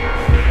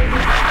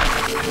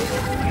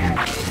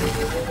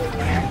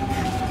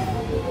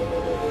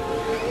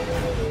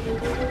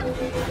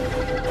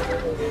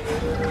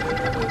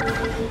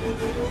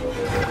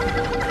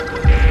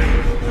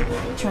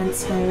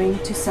 Transferring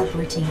to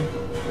subroutine.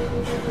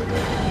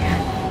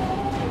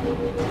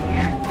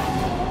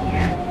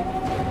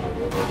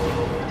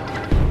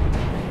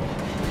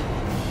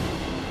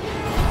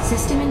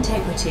 System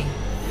integrity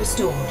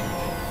restored.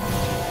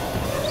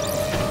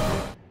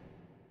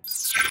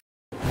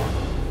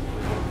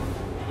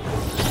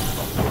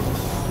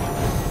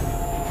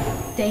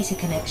 Data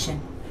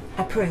connection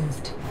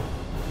approved.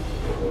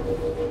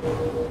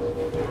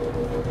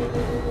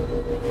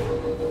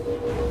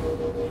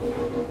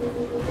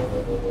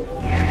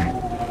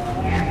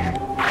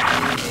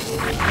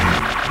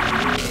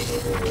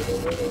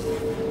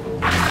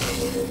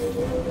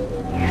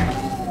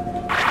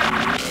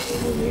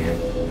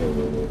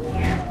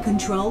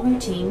 Control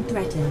routine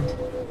threatened.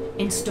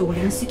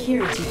 Installing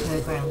security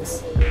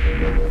programs.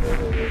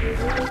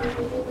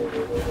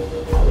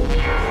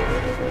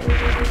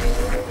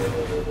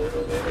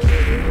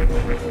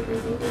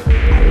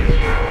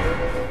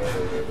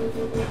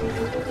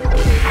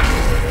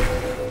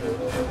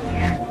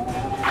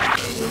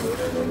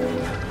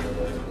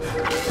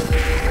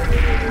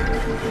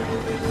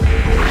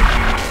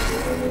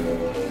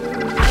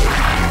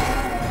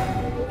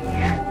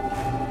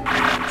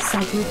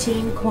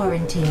 Subroutine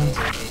quarantined.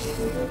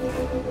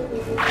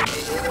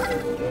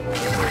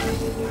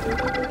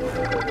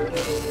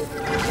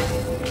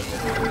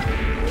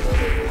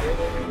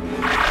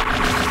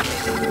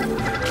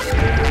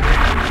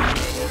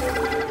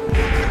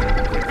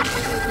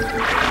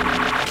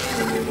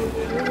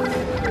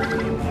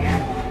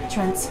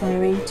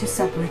 Transferring to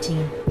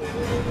subroutine.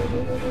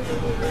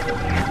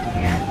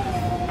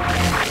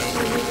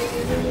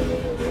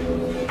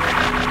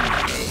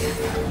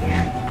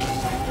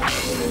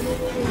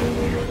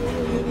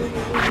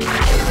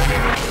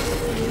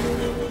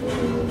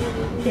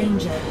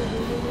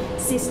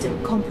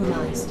 system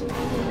compromised.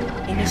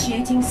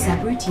 Initiating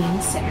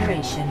subroutine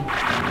separation.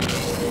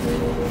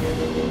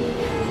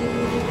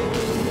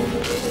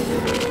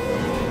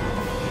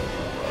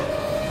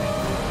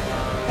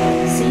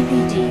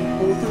 CPD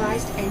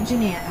authorized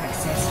engineer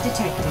access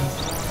detected.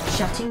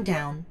 Shutting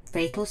down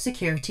fatal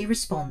security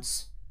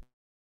response.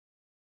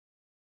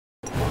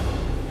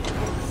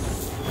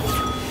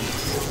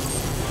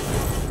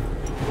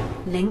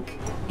 Link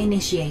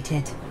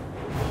initiated.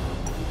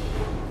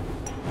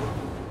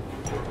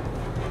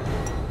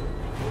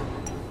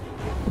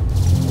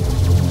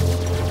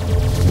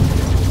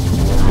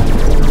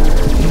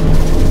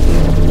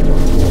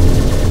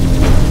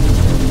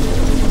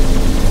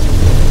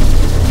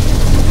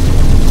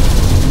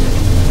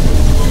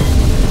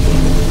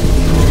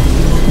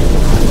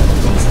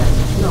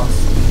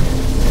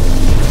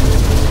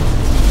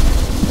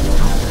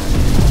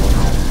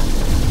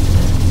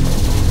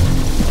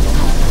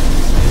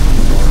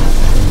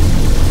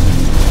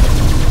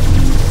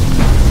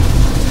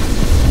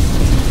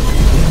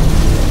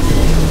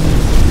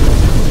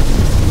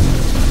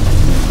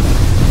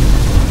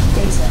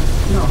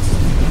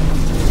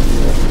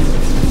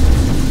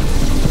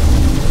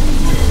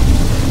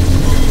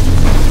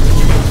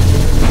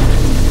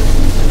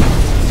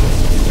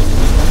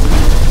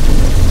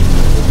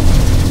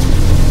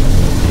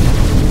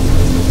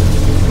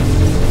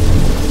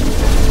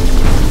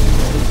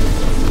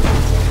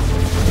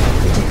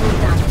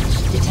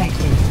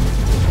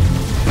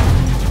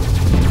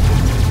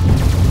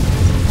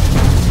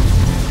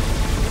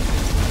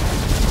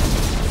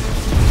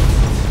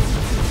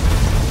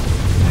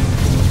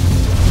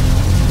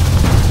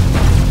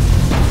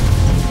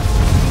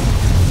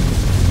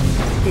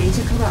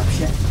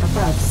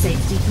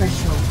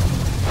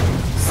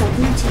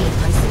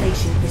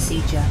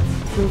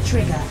 Will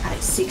trigger at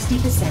 60%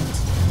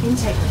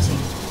 integrity.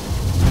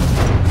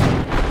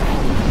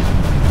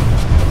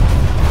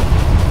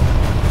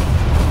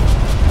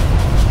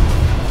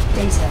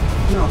 Data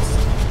lost.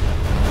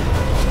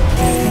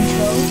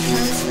 Control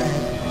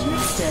transferred to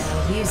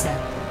external user.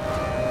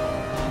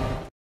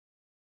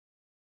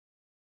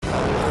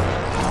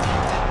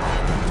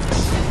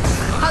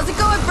 How's it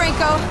going,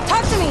 Franco?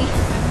 Talk to me!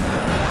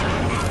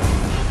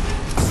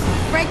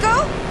 Franco?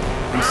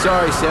 I'm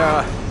sorry,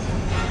 Sarah.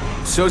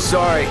 So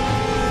sorry.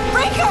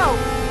 Franco!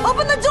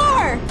 Open the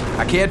door!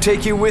 I can't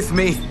take you with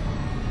me.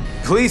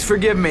 Please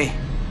forgive me.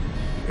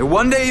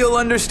 One day you'll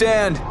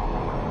understand.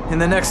 In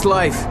the next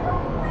life.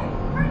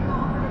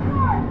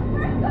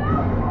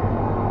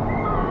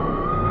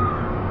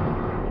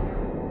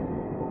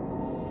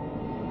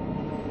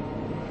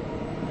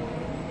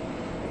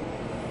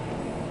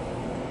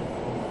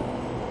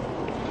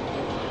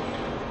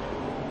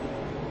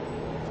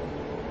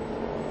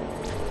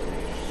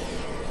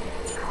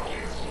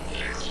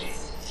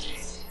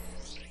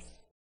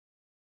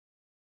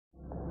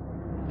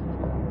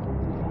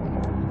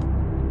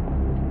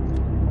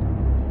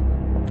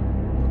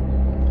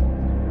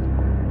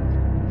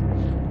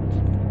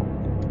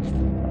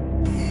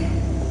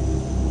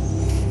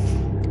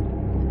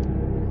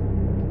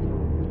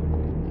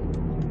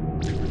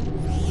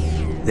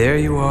 There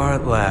you are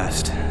at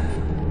last.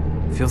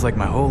 Feels like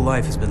my whole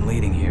life has been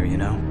leading here, you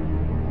know?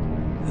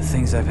 The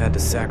things I've had to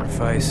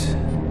sacrifice,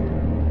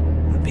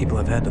 the people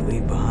I've had to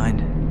leave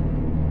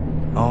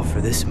behind, all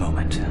for this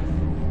moment.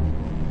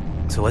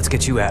 So let's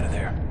get you out of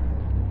there.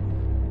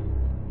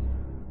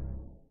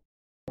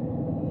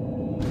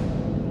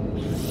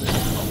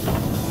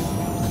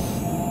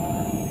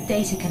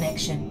 Data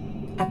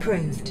connection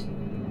approved.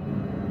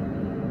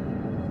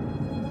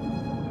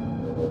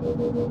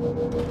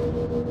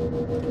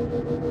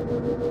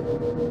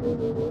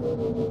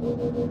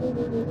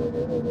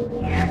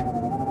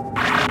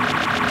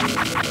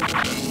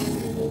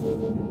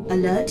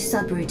 Alert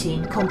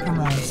subroutine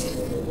compromised.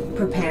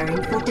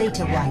 Preparing for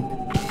data wipe.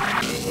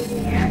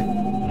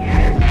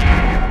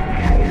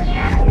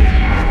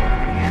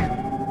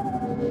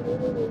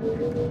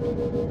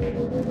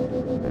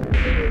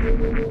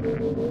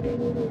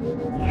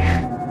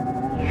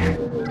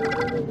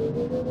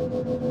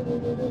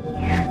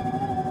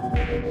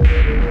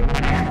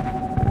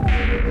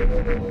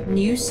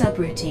 New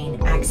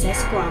subroutine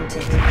access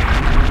granted.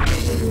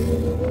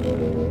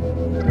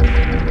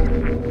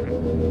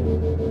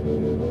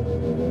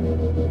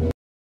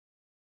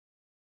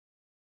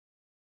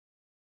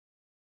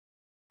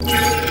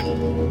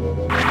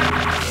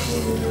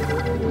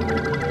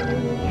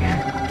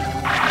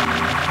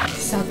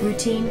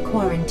 Subroutine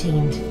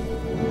quarantined.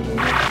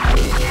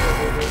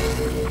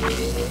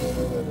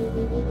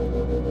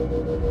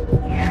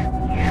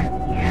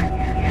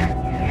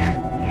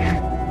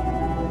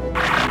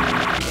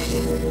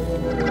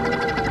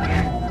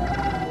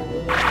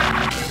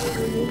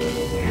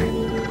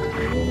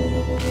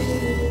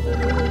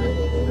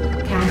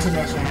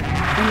 Countermeasure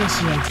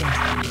initiated.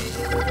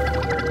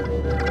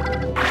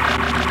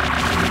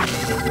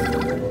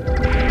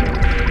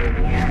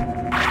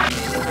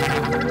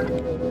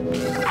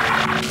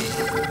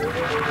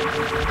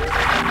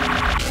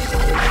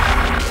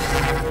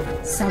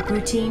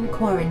 Subroutine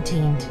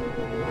quarantined.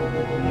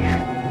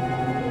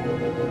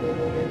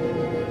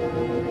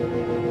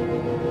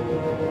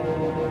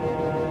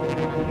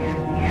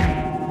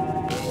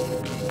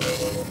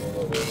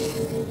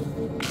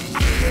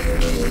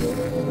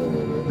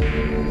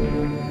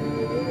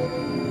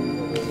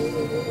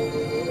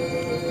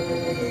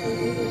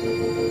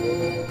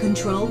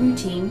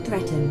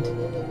 threatened.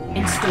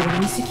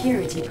 Installing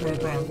security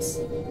programs.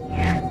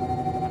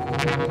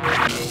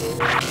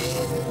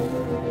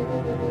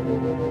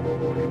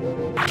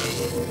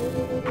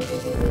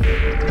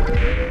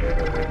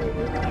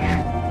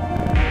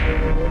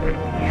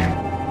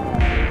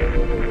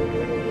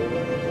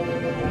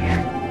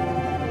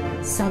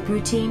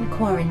 Subroutine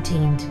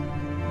quarantined.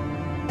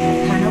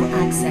 Panel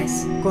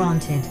access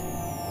granted.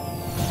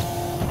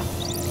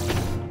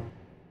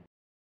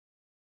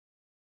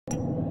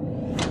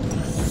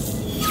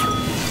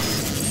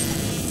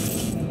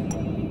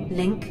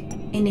 Link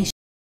initiated.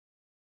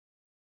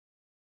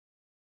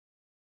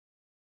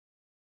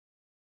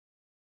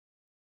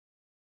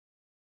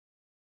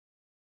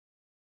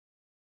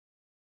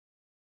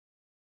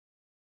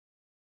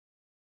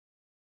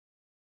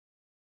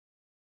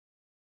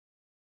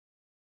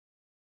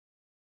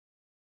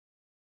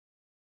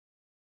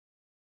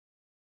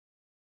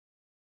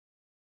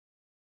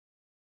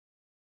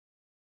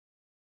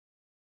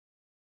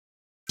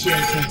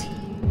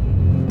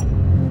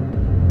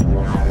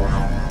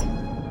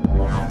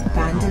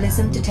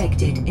 Vandalism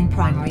detected in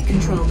primary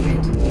control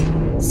grid.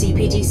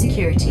 CPD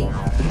security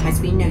has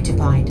been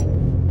notified.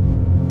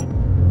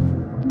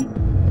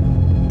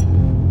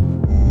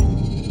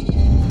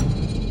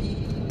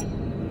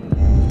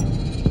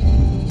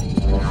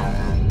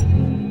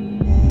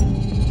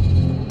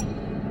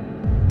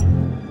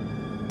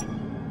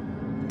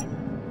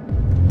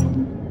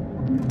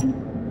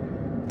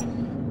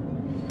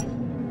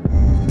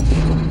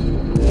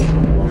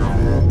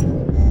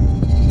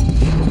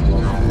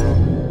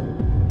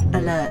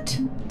 Alert.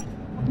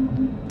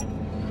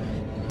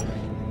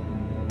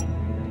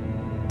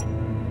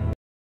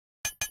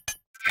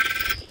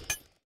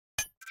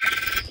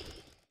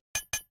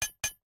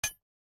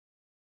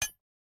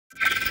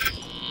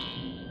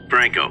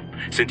 Franco,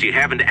 since you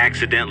haven't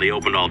accidentally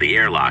opened all the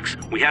airlocks,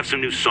 we have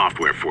some new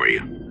software for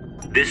you.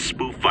 This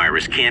spoof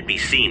virus can't be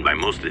seen by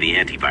most of the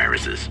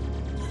antiviruses.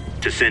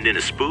 To send in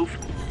a spoof,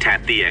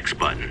 tap the X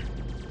button.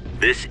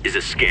 This is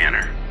a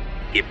scanner.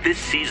 If this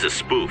sees a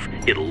spoof,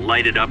 it'll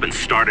light it up and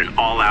start an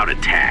all-out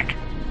attack.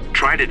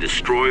 Try to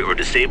destroy or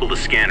disable the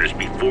scanners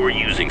before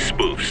using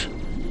spoofs.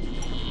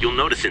 You'll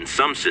notice in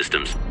some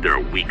systems there are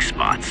weak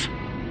spots.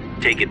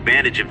 Take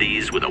advantage of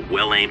these with a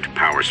well-aimed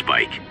power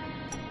spike.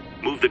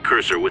 Move the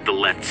cursor with the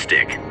left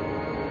stick.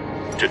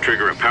 To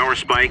trigger a power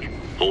spike,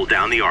 hold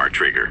down the R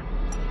trigger.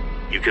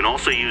 You can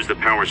also use the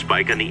power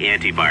spike on the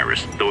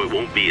antivirus, though it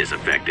won't be as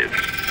effective.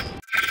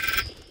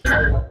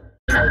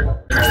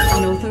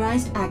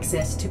 Unauthorized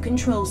access to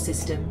control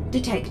system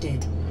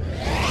detected.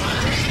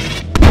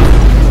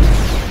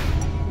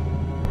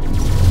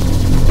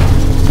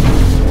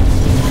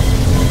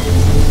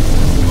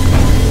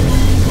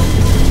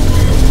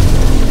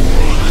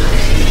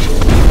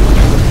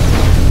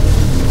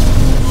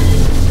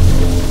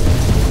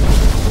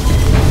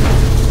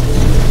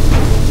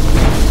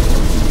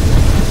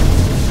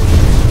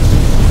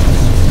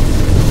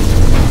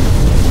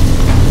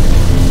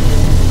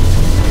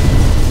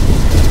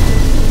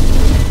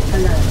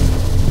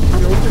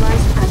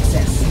 Unauthorized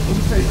access in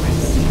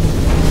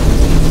progress.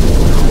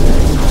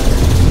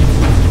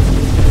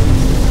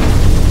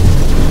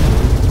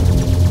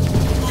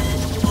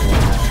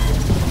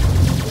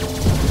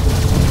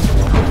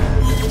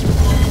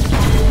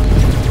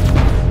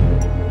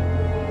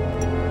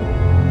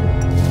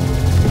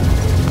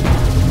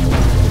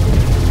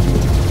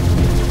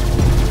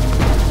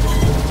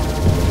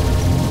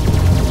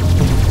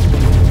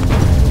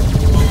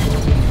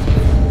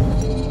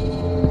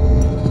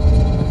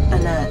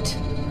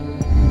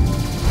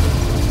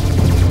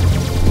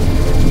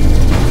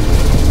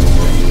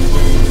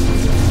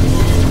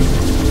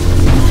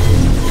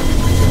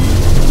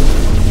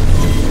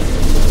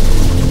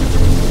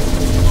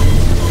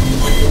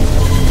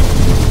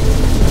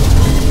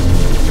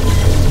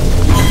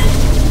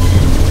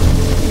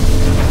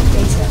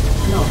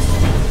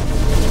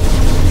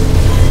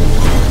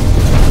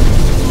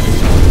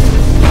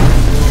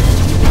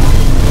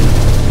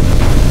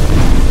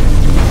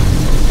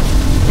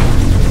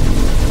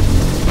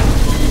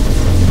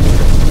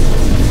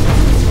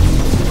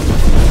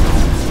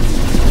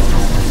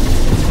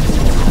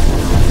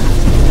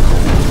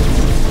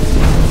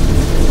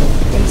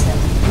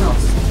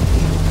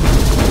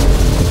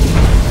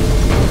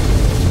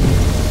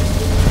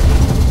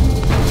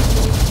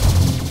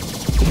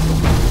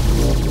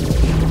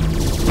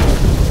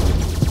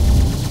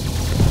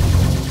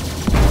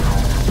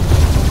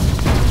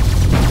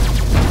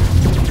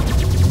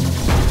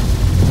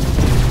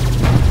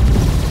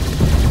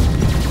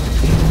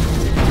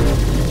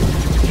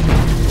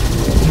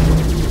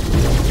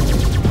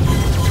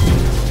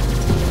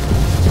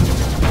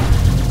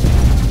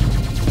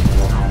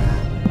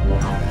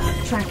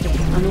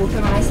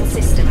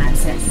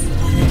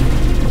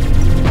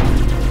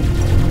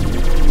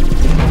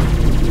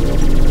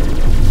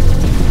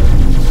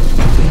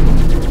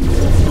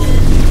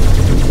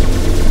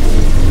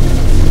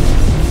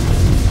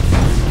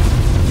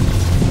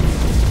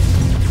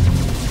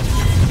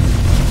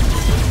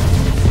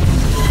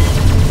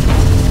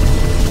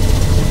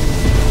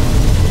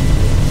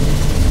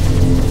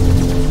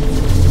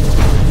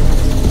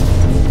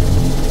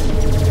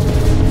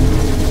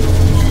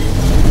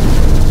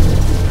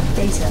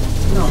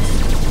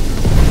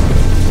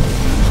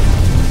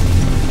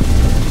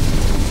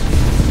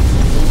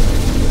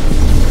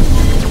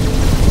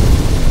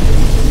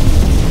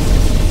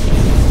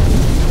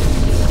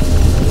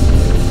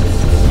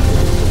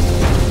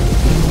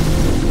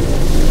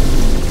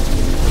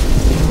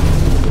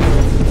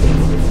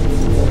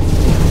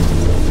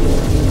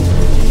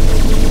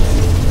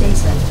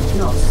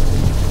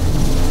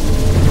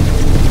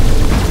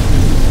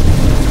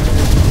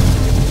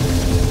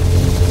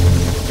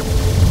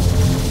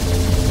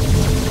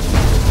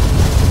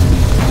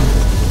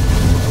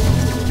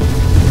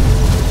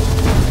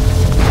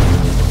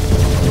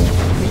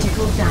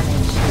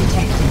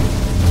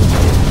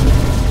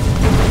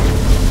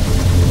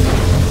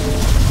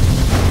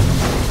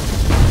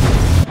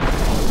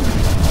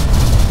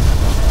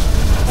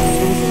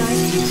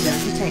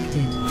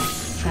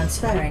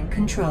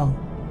 control.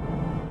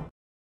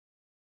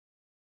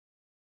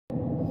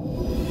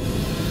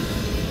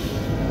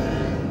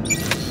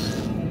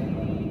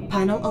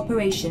 Panel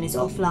operation is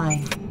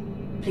offline.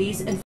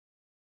 Please inform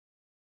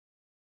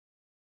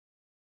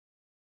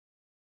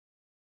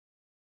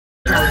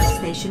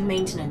station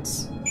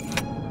maintenance.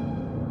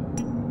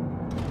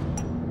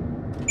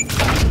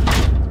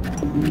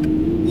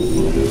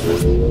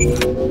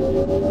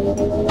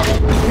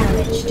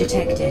 Damage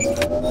detected.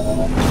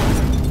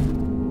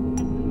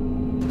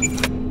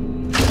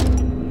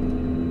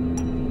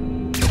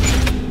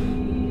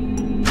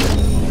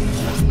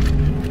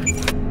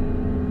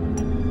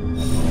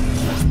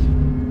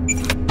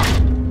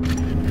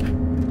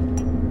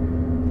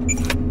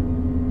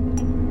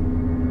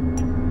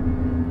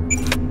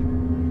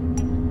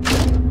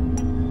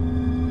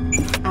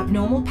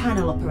 Abnormal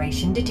panel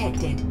operation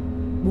detected.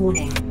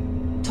 Warning.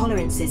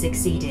 Tolerances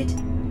exceeded.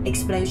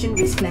 Explosion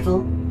risk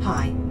level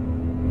high.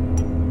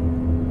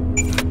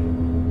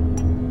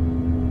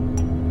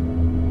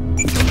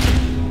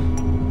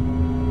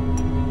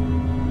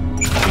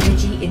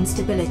 Energy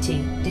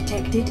instability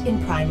detected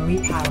in primary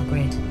power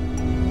grid.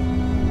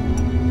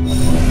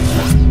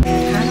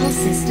 Panel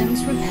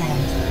systems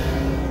repaired.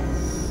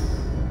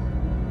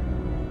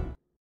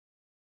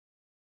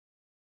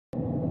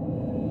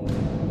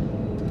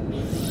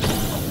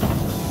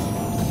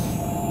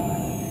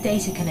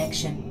 Data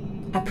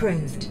connection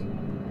approved.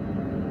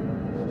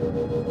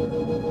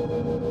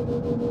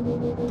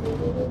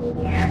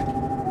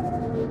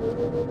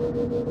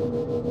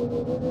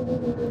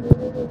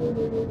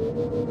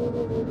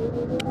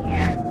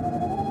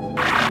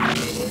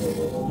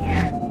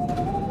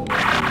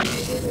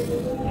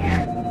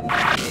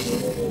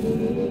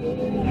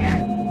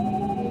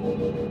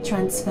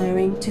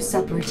 Transferring to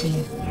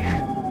subroutine.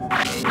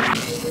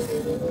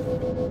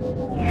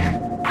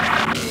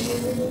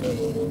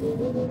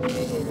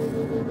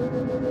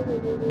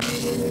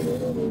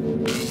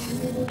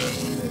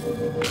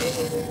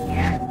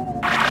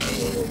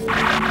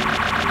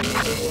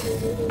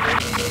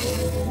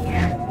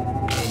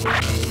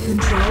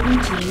 Control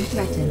routine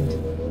threatened.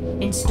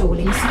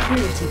 Installing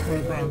security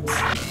programs.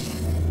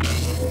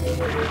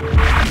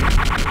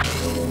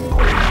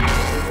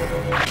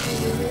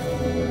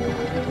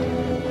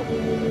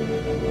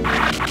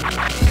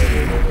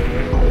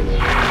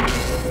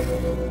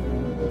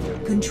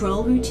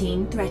 Control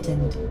routine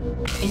threatened.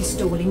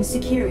 Installing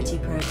security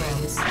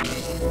programs.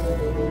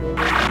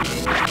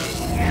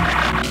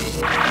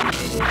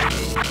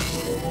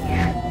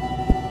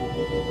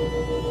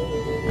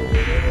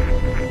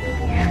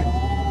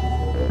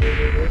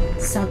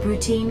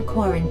 Subroutine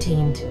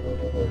quarantined.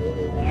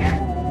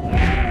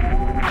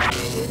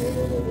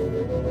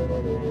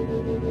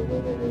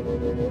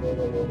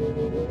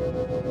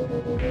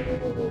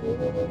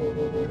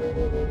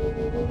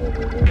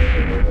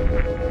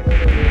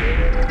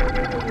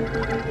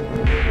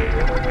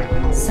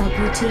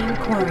 Subroutine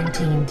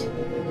quarantined.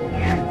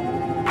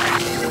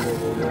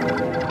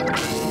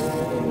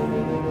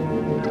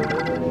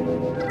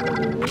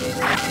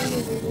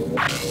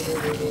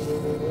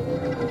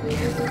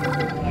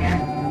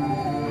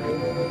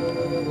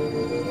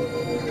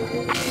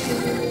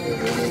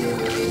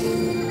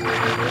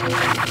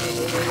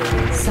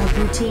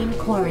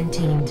 Subroutine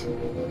quarantined.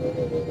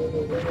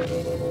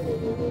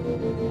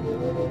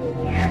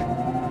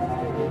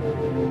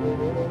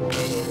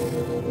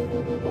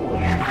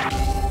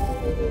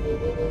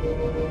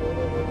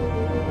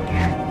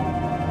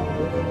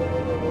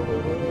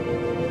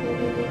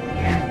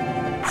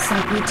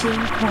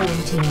 Subroutine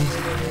quarantined.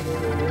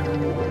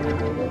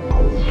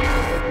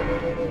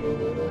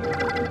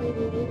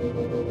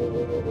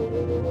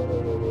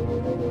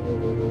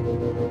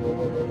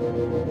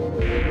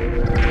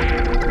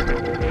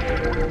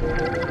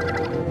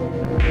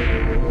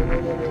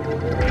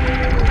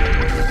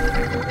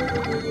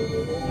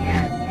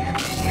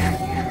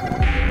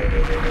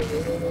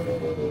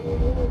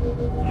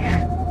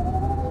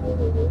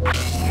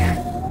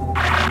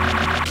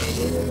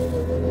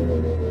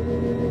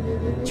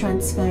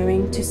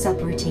 Transferring to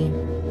subroutine.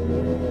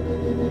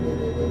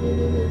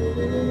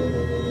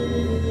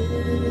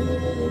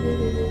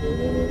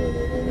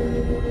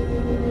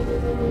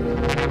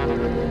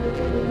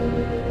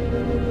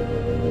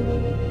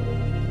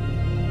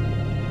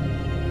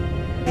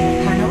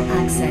 Panel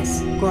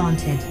access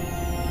granted.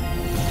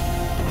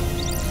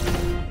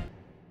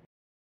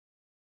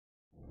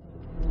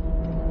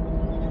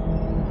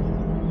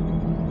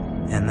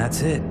 And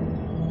that's it.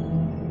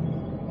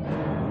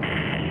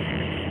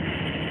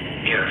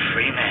 You're a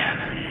free man.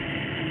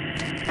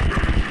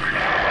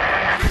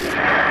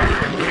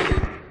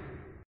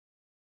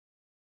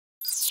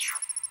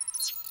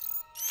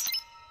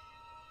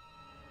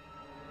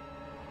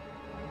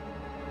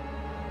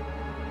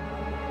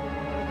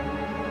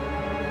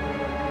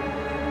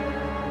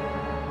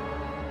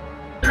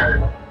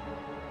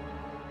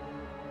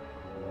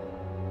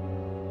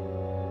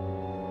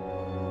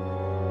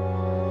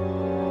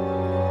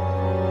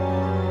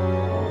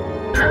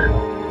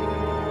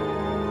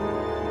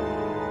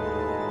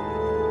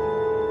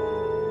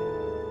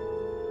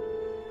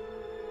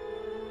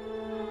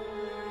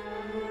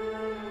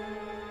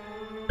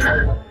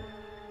 Hey.